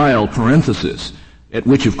trial parenthesis, at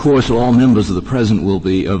which of course all members of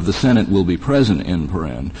the Senate will be present in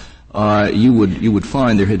paren, you would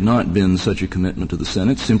find there had not been such a commitment to the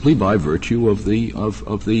Senate simply by virtue of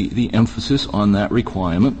the emphasis on that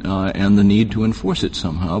requirement and the need to enforce it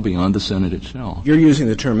somehow beyond the Senate itself. You're using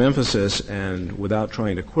the term emphasis, and without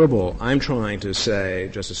trying to quibble, I'm trying to say,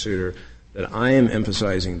 Justice Souter, that I am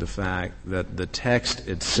emphasizing the fact that the text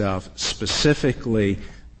itself specifically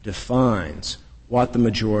defines what the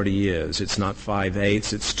majority is. It's not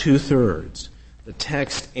 5/8, it's 2/3. The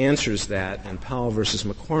text answers that, and Powell versus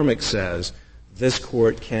McCormick says this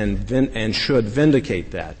court can and should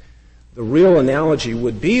vindicate that. The real analogy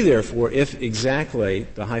would be, therefore, if exactly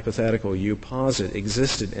the hypothetical you posit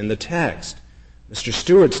existed in the text. Mr.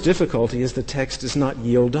 Stewart's difficulty is the text does not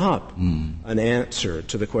yield up an answer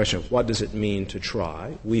to the question of what does it mean to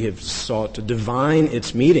try. We have sought to divine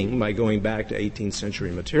its meaning by going back to 18th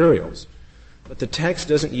century materials. But the text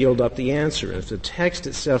doesn't yield up the answer. And if the text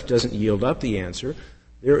itself doesn't yield up the answer,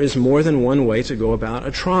 there is more than one way to go about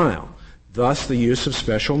a trial. Thus, the use of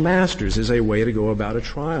special masters is a way to go about a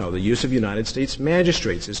trial. The use of United States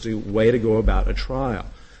magistrates is a way to go about a trial.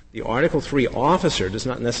 The Article III officer does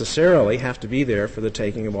not necessarily have to be there for the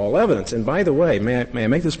taking of all evidence. And by the way, may I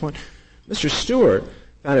make this point? Mr. Stewart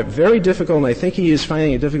found it very difficult, and I think he is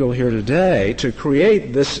finding it difficult here today, to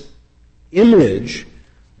create this image,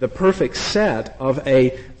 the perfect set of a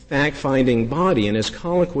fact-finding body. In his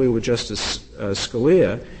colloquy with Justice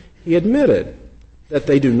Scalia, he admitted that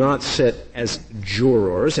they do not sit as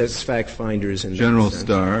jurors, as fact-finders in General that sense.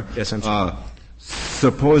 Starr, yes, I'm sorry.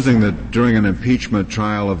 Supposing that during an impeachment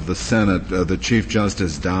trial of the Senate, the Chief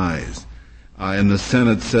Justice dies, and the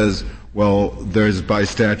Senate says, well, there's by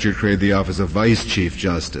statute created the office of Vice Chief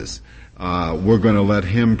Justice. We're going to let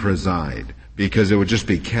him preside, because it would just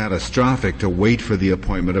be catastrophic to wait for the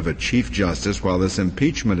appointment of a Chief Justice while this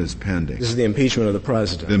impeachment is pending. This is the impeachment of the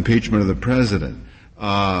President. The impeachment of the President.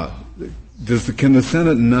 Can the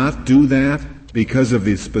Senate not do that because of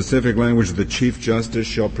the specific language that the Chief Justice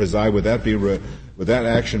shall preside? Would that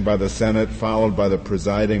action by the Senate followed by the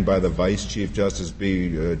presiding by the Vice Chief Justice be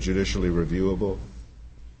judicially reviewable?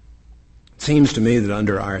 It seems to me that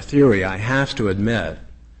under our theory, I have to admit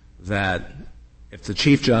that if the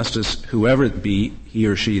Chief Justice, whoever it be, he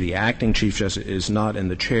or she, the acting Chief Justice, is not in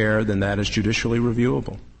the chair, then that is judicially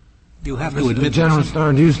reviewable. You have to admit, General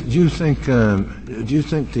Starr, do you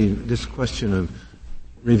think this question of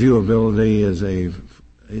reviewability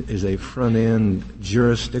is a front end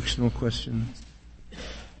jurisdictional question?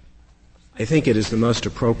 I think it is the most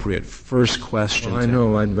appropriate first question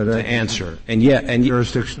to answer. And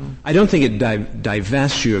jurisdictional? I don't think it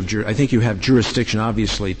divests you of I think you have jurisdiction,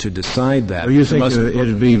 obviously, to decide that. Do you think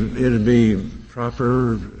it'd be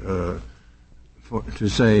proper to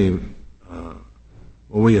say,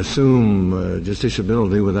 well, we assume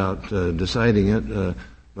justiciability without deciding it,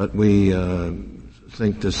 but we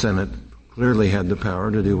think the Senate clearly had the power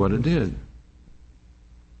to do what it did?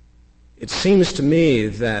 It seems to me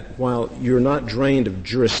that while you're not drained of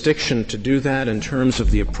jurisdiction to do that in terms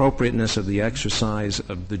of the appropriateness of the exercise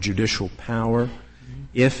of the judicial power,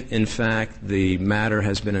 if in fact the matter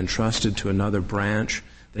has been entrusted to another branch,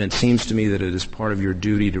 then it seems to me that it is part of your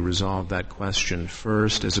duty to resolve that question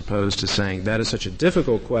first, as opposed to saying that is such a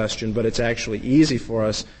difficult question, but it's actually easy for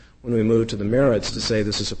us when we move to the merits to say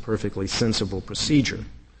this is a perfectly sensible procedure.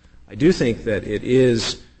 I do think that it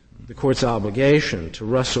is the Court's obligation to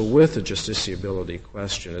wrestle with the justiciability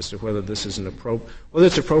question as to whether this is whether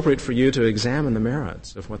it's appropriate for you to examine the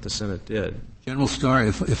merits of what the Senate did. General Starr,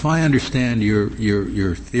 if I understand your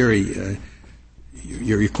theory,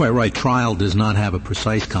 you're quite right. Trial does not have a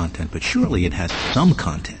precise content, but surely it has some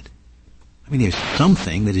content. I I mean, there's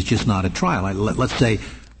something that is just not a trial. Let's say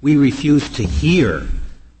we refuse to hear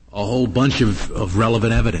a whole bunch of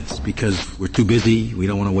relevant evidence because we're too busy, we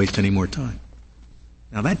don't want to waste any more time.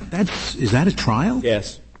 Now is that a trial?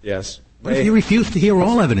 Yes. What if you refuse to hear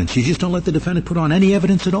all evidence? You just don't let the defendant put on any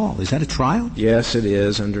evidence at all. Is that a trial? Yes, it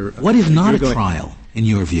is. What is not a trial, in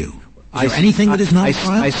your view? Is there anything that is not a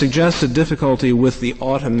trial? I suggest a difficulty with the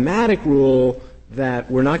automatic rule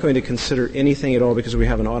that we're not going to consider anything at all because we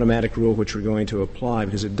have an automatic rule which we're going to apply,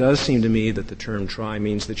 because it does seem to me that the term try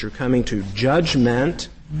means that you're coming to judgment.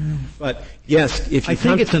 But yes, if you I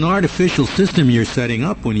think it's an artificial system you're setting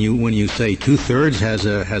up when you say 2/3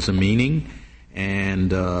 has a meaning,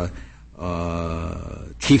 and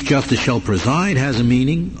Chief Justice shall preside has a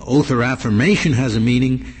meaning, oath or affirmation has a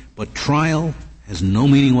meaning, but trial has no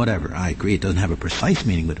meaning whatever. I agree it doesn't have a precise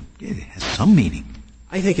meaning, but it has some meaning.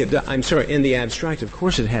 I think I'm sorry, in the abstract, of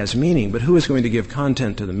course it has meaning, but who is going to give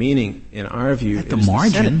content to the meaning, in our view? At the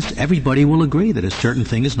margins, everybody will agree that a certain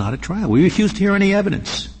thing is not a trial. We refuse to hear any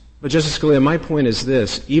evidence. But Justice Scalia, my point is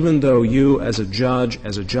this. Even though you, as a judge,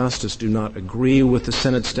 as a justice, do not agree with the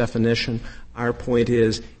Senate's definition, our point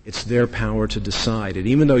is it's their power to decide. And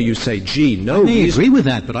even though you say, gee, no I may agree with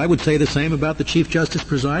that, but I would say the same about the Chief Justice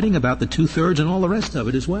presiding, about the 2/3 and all the rest of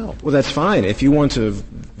it as well. Well, that's fine. If you want to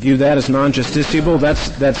view that as non-justiciable,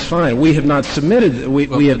 that's fine. We have not submitted.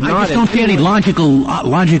 We have not. I just don't see any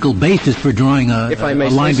logical basis for drawing a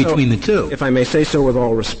line between the two. If I may say so with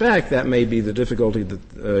all respect, that may be the difficulty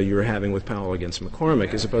that you're having with Powell against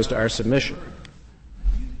McCormick, as opposed to our submission.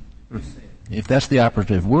 If that's the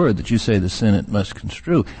operative word that you say the Senate must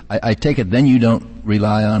construe, I take it then you don't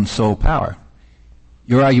rely on sole power.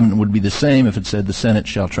 Your argument would be the same if it said the Senate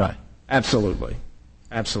shall try. Absolutely.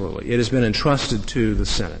 It has been entrusted to the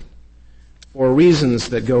Senate for reasons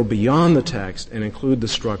that go beyond the text and include the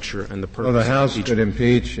structure and the purpose. Well, the House could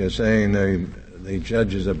impeach, saying the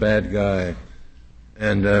judge is a bad guy,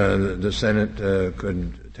 and the Senate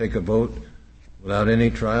could take a vote without any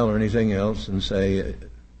trial or anything else and say,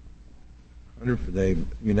 they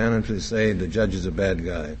unanimously say the judge is a bad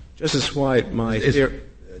guy. Justice White, my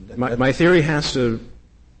theory has to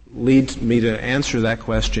lead me to answer that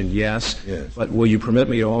question, yes. But will you permit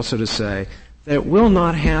me also to say that it will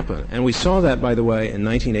not happen? And we saw that, by the way, in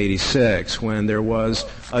 1986 when there was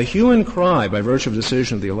a hue and cry by virtue of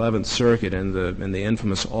decision of the 11th Circuit in the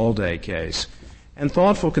infamous All-Day case. And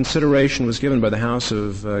thoughtful consideration was given by the House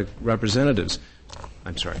of Representatives.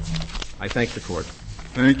 I'm sorry. I thank the Court.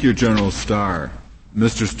 Thank you, General Starr.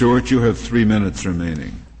 Mr. Stewart, you have 3 minutes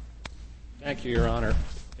remaining. Thank you, Your Honor.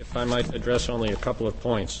 If I might address only a couple of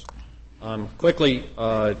points. Quickly,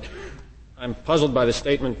 I'm puzzled by the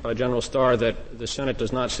statement by General Starr that the Senate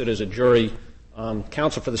does not sit as a jury.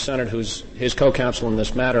 Counsel for the Senate, who's his co-counsel in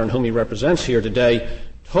this matter and whom he represents here today,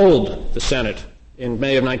 told the Senate in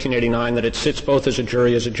May of 1989 that it sits both as a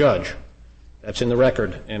jury as a judge. That's in the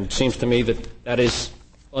record, and it seems to me that is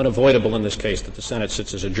unavoidable in this case, that the Senate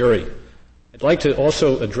sits as a jury. I'd like to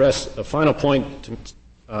also address a final point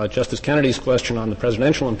to Justice Kennedy's question on the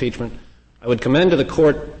presidential impeachment. I would commend to the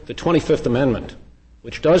Court the 25th Amendment,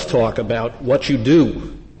 which does talk about what you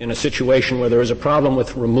do in a situation where there is a problem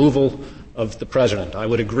with removal of the president. I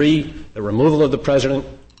would agree the removal of the president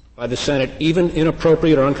by the Senate, even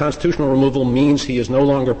inappropriate or unconstitutional removal, means he is no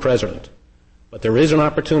longer president. But there is an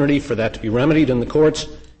opportunity for that to be remedied in the courts,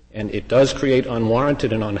 and it does create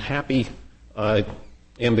unwarranted and unhappy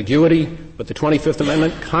ambiguity. But the 25th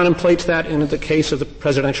Amendment contemplates that in the case of the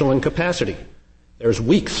presidential incapacity. There's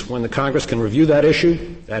weeks when the Congress can review that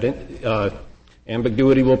issue. That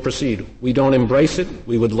ambiguity will proceed. We don't embrace it.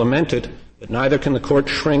 We would lament it. But neither can the Court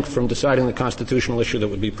shrink from deciding the constitutional issue that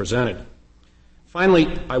would be presented.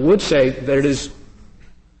 Finally, I would say that it is...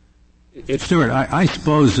 Stewart, I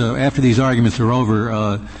suppose after these arguments are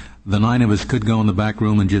over, the 9 of us could go in the back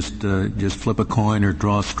room and just flip a coin or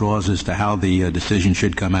draw straws as to how the decision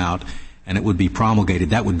should come out, and it would be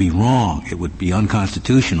promulgated. That would be wrong. It would be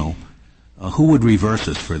unconstitutional. Who would reverse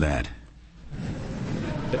us for that?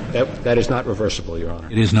 That is not reversible, Your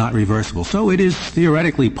Honor. It is not reversible. So it is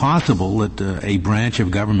theoretically possible that a branch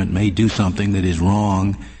of government may do something that is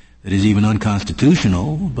wrong, that is even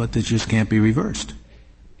unconstitutional, but that just can't be reversed.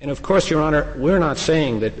 And of course, Your Honor, we're not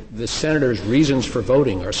saying that the senator's reasons for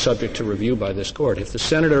voting are subject to review by this Court. If the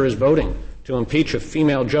senator is voting to impeach a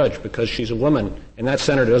female judge because she's a woman and that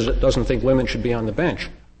senator doesn't think women should be on the bench,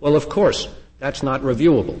 well, of course, that's not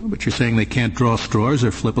reviewable. But you're saying they can't draw straws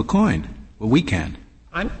or flip a coin. Well, we can.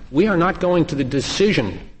 We are not going to the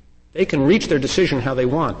decision. They can reach their decision how they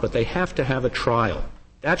want, but they have to have a trial.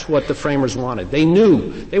 That's what the framers wanted. They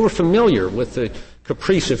knew, they were familiar with the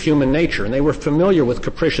caprice of human nature, and they were familiar with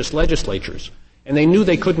capricious legislatures, and they knew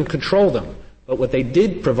they couldn't control them. But what they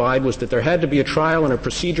did provide was that there had to be a trial and a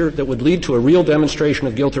procedure that would lead to a real demonstration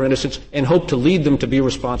of guilt or innocence and hope to lead them to be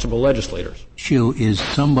responsible legislators. Issue is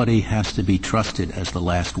somebody has to be trusted as the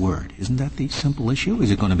last word. Isn't that the simple issue?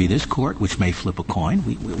 Is it going to be this court, which may flip a coin?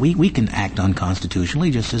 We can act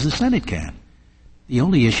unconstitutionally just as the Senate can. The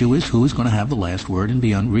only issue is who is going to have the last word and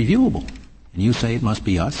be unreviewable. And you say it must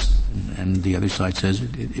be us, and the other side says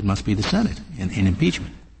it must be the Senate in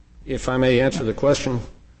impeachment. If I may answer the question.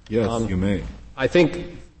 Yes, you may. I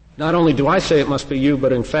think not only do I say it must be you,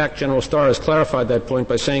 but in fact General Starr has clarified that point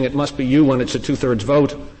by saying it must be you when it's a two-thirds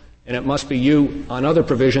vote, and it must be you on other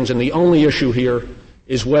provisions, and the only issue here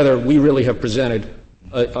is whether we really have presented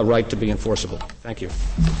a right to be enforceable. Thank you.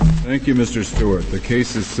 Thank you, Mr. Stewart. The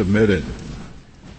case is submitted.